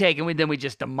 let's retake, and then we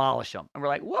just demolish them, and we're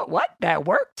like, what? That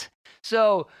worked.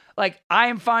 So, I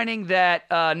am finding that,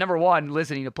 number one,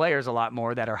 listening to players a lot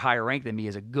more that are higher ranked than me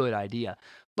is a good idea.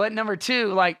 But number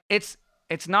two, it's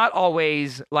not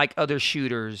always like other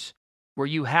shooters where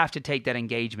you have to take that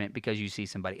engagement because you see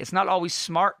somebody. It's not always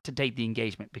smart to take the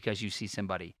engagement because you see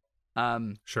somebody.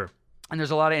 Sure. And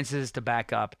there's a lot of instances to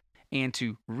back up and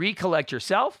to recollect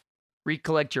yourself,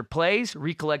 recollect your plays,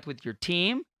 recollect with your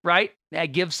team, right?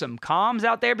 Give some comms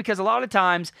out there because a lot of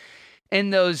times in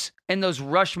those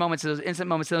rush moments, those instant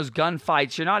moments, in those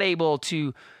gunfights, you're not able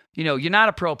to, you're not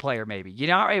a pro player maybe. You're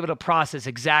not able to process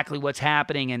exactly what's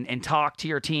happening and talk to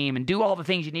your team and do all the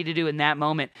things you need to do in that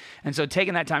moment. And so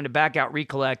taking that time to back out,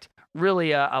 recollect,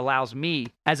 really allows me,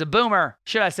 as a boomer,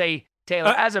 should I say,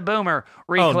 Taylor, as a boomer,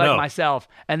 recollect myself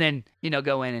and then,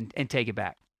 go in and take it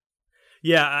back.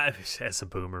 Yeah, as a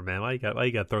boomer, man, why you got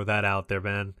to throw that out there,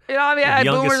 man?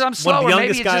 Boomers, I'm slower. One of the Maybe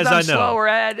youngest it's guys just I'm I know. slower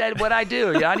at what I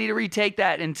do. I need to retake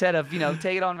that instead of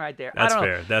take it on right there. That's I don't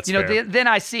fair. know. That's fair. Then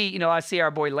I see our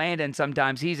boy Landon.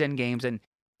 Sometimes he's in games and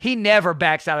he never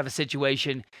backs out of a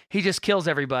situation. He just kills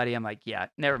everybody. I'm like, yeah,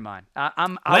 never mind.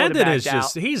 Landon is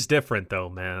just he's different though,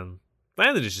 man.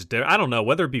 Landon is just different. I don't know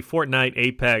whether it be Fortnite,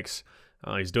 Apex.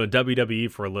 He's doing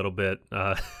WWE for a little bit.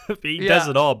 He does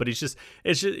it all, but it's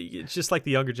just like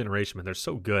the younger generation, man. They're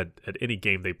so good at any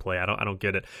game they play. I don't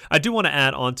get it. I do want to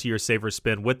add on to your save or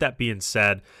spin. With that being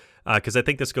said, because I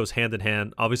think this goes hand in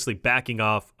hand. Obviously, backing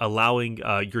off, allowing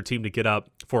your team to get up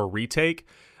for a retake.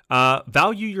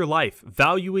 Value your life.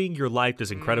 Valuing your life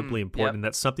is incredibly important. And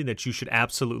that's something that you should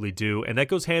absolutely do. And that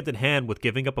goes hand in hand with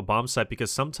giving up a bomb site,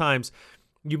 because sometimes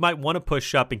you might want to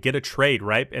push up and get a trade,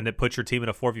 right? And it puts your team in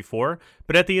a 4v4.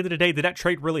 But at the end of the day, did that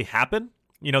trade really happen?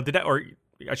 Or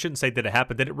I shouldn't say did it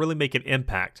happen. Did it really make an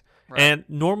impact? Right. And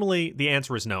normally the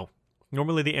answer is no.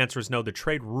 The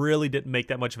trade really didn't make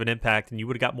that much of an impact, and you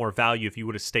would have got more value if you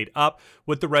would have stayed up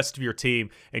with the rest of your team.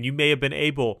 And you may have been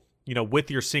able,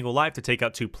 with your single life to take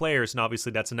out 2 players, and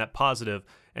obviously that's a net positive,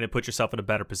 and it puts yourself in a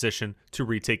better position to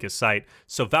retake his site.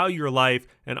 So value your life,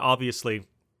 and obviously,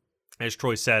 as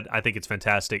Troy said, I think it's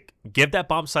fantastic. Give that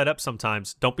bomb site up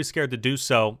sometimes. Don't be scared to do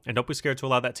so, and don't be scared to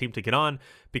allow that team to get on,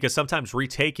 because sometimes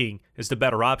retaking is the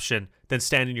better option than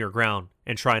standing your ground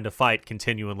and trying to fight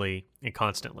continually and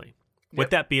constantly. Yep. With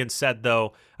that being said,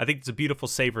 though, I think it's a beautiful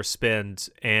saver spend,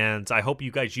 and I hope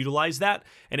you guys utilize that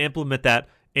and implement that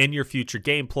in your future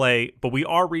gameplay. But we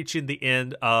are reaching the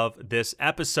end of this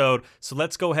episode, so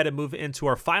let's go ahead and move into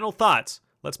our final thoughts.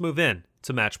 Let's move in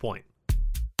to Match Point.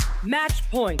 Match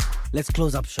point. Let's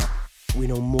close up shop. We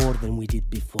know more than we did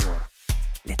before.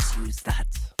 Let's use that.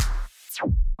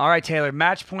 All right, Taylor,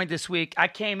 match point this week. I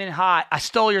came in hot. I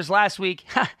stole yours last week.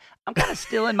 I'm kind of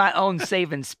stealing my own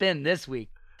save and spin this week.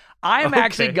 I'm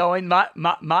actually going,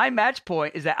 my match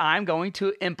point is that I'm going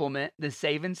to implement the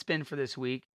save and spin for this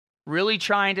week, really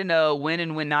trying to know when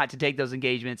and when not to take those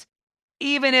engagements,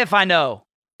 even if I know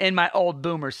in my old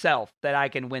boomer self that I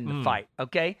can win the fight,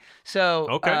 okay?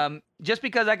 So just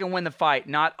because I can win the fight,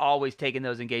 not always taking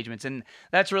those engagements. And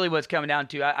that's really what's coming down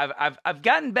to. I've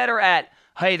gotten better at,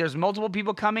 hey, there's multiple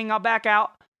people coming, I'll back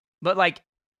out. But like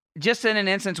just in an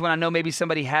instance when I know maybe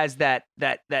somebody has that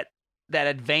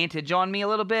advantage on me a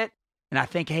little bit, and I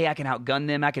think, hey, I can outgun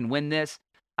them, I can win this.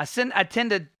 I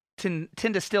tend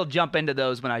to still jump into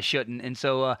those when I shouldn't, and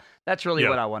so that's really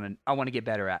what I want to get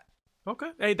better at.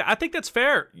 Okay. Hey, I think that's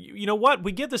fair. You know what?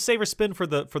 We give the saver spin for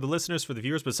the listeners, for the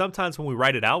viewers, but sometimes when we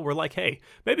write it out, we're like, hey,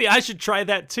 maybe I should try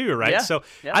that too, right? Yeah. So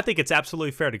I think it's absolutely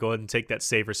fair to go ahead and take that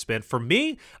saver spin. For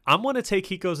me, I'm going to take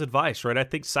Hiko's advice, right? I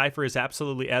think Cypher is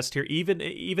absolutely S tier,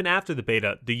 even after the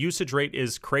beta. The usage rate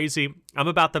is crazy. I'm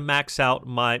about to max out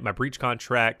my breach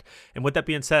contract. And with that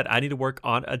being said, I need to work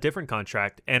on a different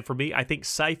contract. And for me, I think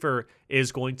Cypher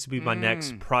is going to be my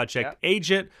next project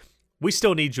agent. We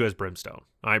still need you as Brimstone.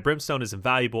 All right, Brimstone is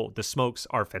invaluable. The smokes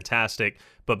are fantastic.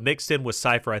 But mixed in with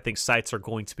Cypher, I think sites are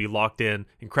going to be locked in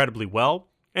incredibly well.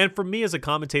 And for me as a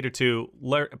commentator too,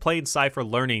 playing Cypher,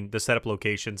 learning the setup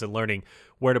locations and learning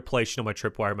where to place, my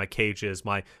tripwire, my cages,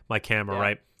 my camera,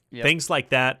 right? Yep. Things like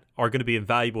that are going to be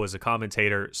invaluable as a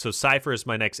commentator. So Cypher is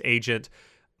my next agent.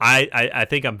 I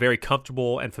think I'm very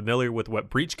comfortable and familiar with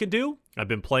what Breach can do. I've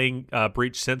been playing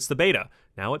Breach since the beta.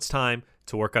 Now it's time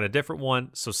to work on a different one.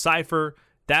 So Cypher,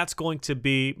 that's going to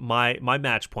be my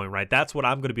match point, right? That's what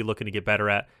I'm going to be looking to get better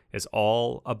at, is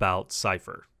all about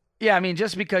Cypher. Yeah, I mean,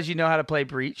 just because you know how to play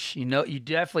Breach, you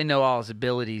definitely know all his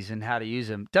abilities and how to use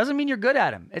them, doesn't mean you're good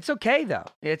at him. It's okay though.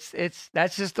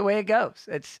 That's just the way it goes.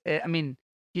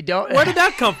 You don't. Where did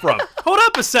that come from? Hold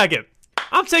up a second.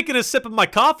 I'm taking a sip of my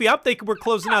coffee. I'm thinking we're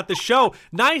closing out the show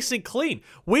nice and clean.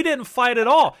 We didn't fight at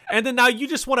all. And then now you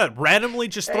just want to randomly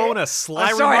just throw in a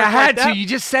sly remark. Sorry, I had like to. You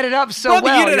just set it up so Brother,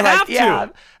 well. You didn't have to. Yeah,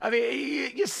 I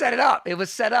mean, you set it up. It was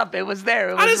set up. It was there.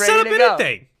 It was I didn't ready set to up go.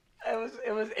 anything.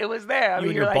 It was there. I You mean,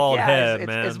 and you're your like, bald head,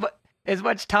 it's, man. as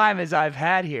much time as I've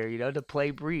had here, to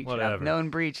play Breach. Whatever. I've known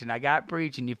Breach, and I got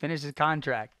Breach, and you finished his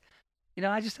contract.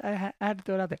 I had to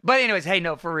throw it out there. But anyways, hey,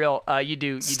 no, for real, you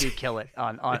do kill it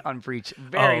on Breach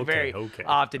very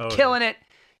often. Okay. Killing it.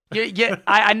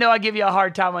 I know I give you a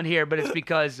hard time on here, but it's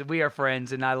because we are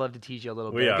friends and I love to tease you a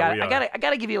little bit. I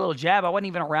gotta give you a little jab. I wasn't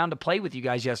even around to play with you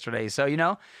guys yesterday, so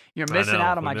you're missing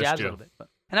out on my jabs a little bit.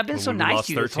 And I've been so nice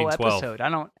to you this whole 13-12.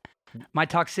 episode. My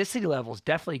toxicity level is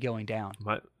definitely going down.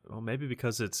 Well, maybe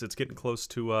because it's getting close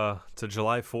to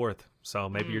July 4th, so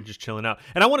maybe you're just chilling out.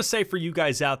 And I want to say for you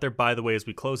guys out there, by the way, as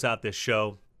we close out this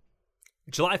show,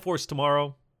 July 4th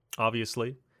tomorrow,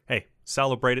 obviously. Hey,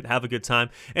 celebrate it, have a good time.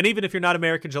 And even if you're not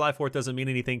American, July 4th doesn't mean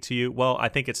anything to you. Well, I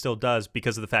think it still does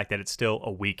because of the fact that it's still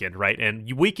a weekend, right? And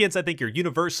weekends, I think, are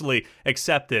universally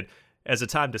accepted as a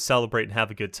time to celebrate and have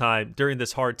a good time. During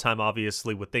this hard time,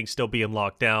 obviously, with things still being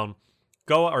locked down,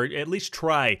 go, or at least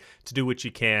try to do what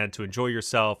you can to enjoy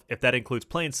yourself. If that includes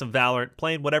playing some Valorant,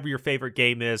 playing whatever your favorite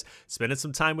game is, spending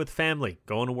some time with family,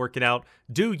 going and working out,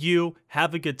 do you,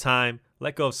 have a good time,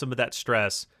 let go of some of that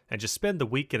stress, and just spend the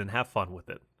weekend and have fun with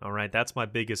it. All right, that's my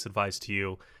biggest advice to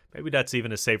you. Maybe that's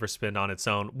even a safer spin on its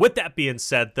own. With that being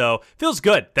said, though, feels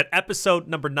good that episode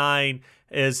number 9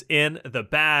 is in the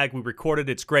bag. We recorded,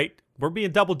 it's great. we're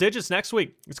being double digits next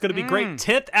week. It's going to be great.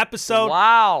 10th episode.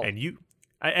 Wow. And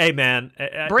hey, man.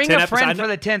 Bring a friend for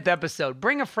the 10th episode.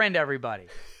 Bring a friend, everybody.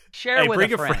 Share it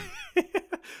with a friend.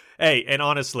 Hey, and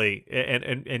honestly,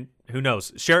 and who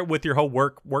knows? Share it with your whole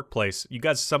workplace. You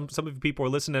guys, some of you people are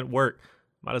listening at work.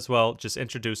 Might as well just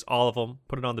introduce all of them.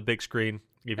 Put it on the big screen,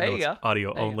 even though it's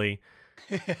audio only.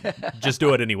 Just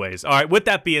do it anyways. All right, with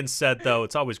that being said, though,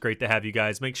 it's always great to have you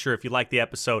guys. Make sure if you like the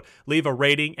episode, leave a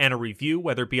rating and a review,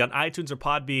 whether it be on iTunes or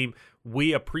Podbeam.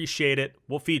 We appreciate it.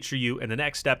 We'll feature you in the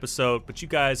next episode. But you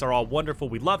guys are all wonderful.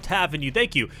 We loved having you.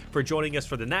 Thank you for joining us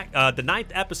for the 9th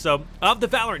episode of The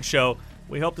Valorant Show.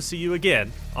 We hope to see you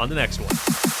again on the next one.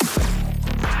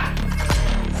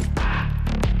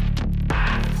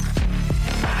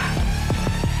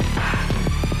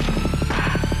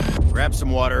 Grab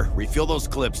some water, refill those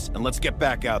clips, and let's get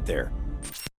back out there.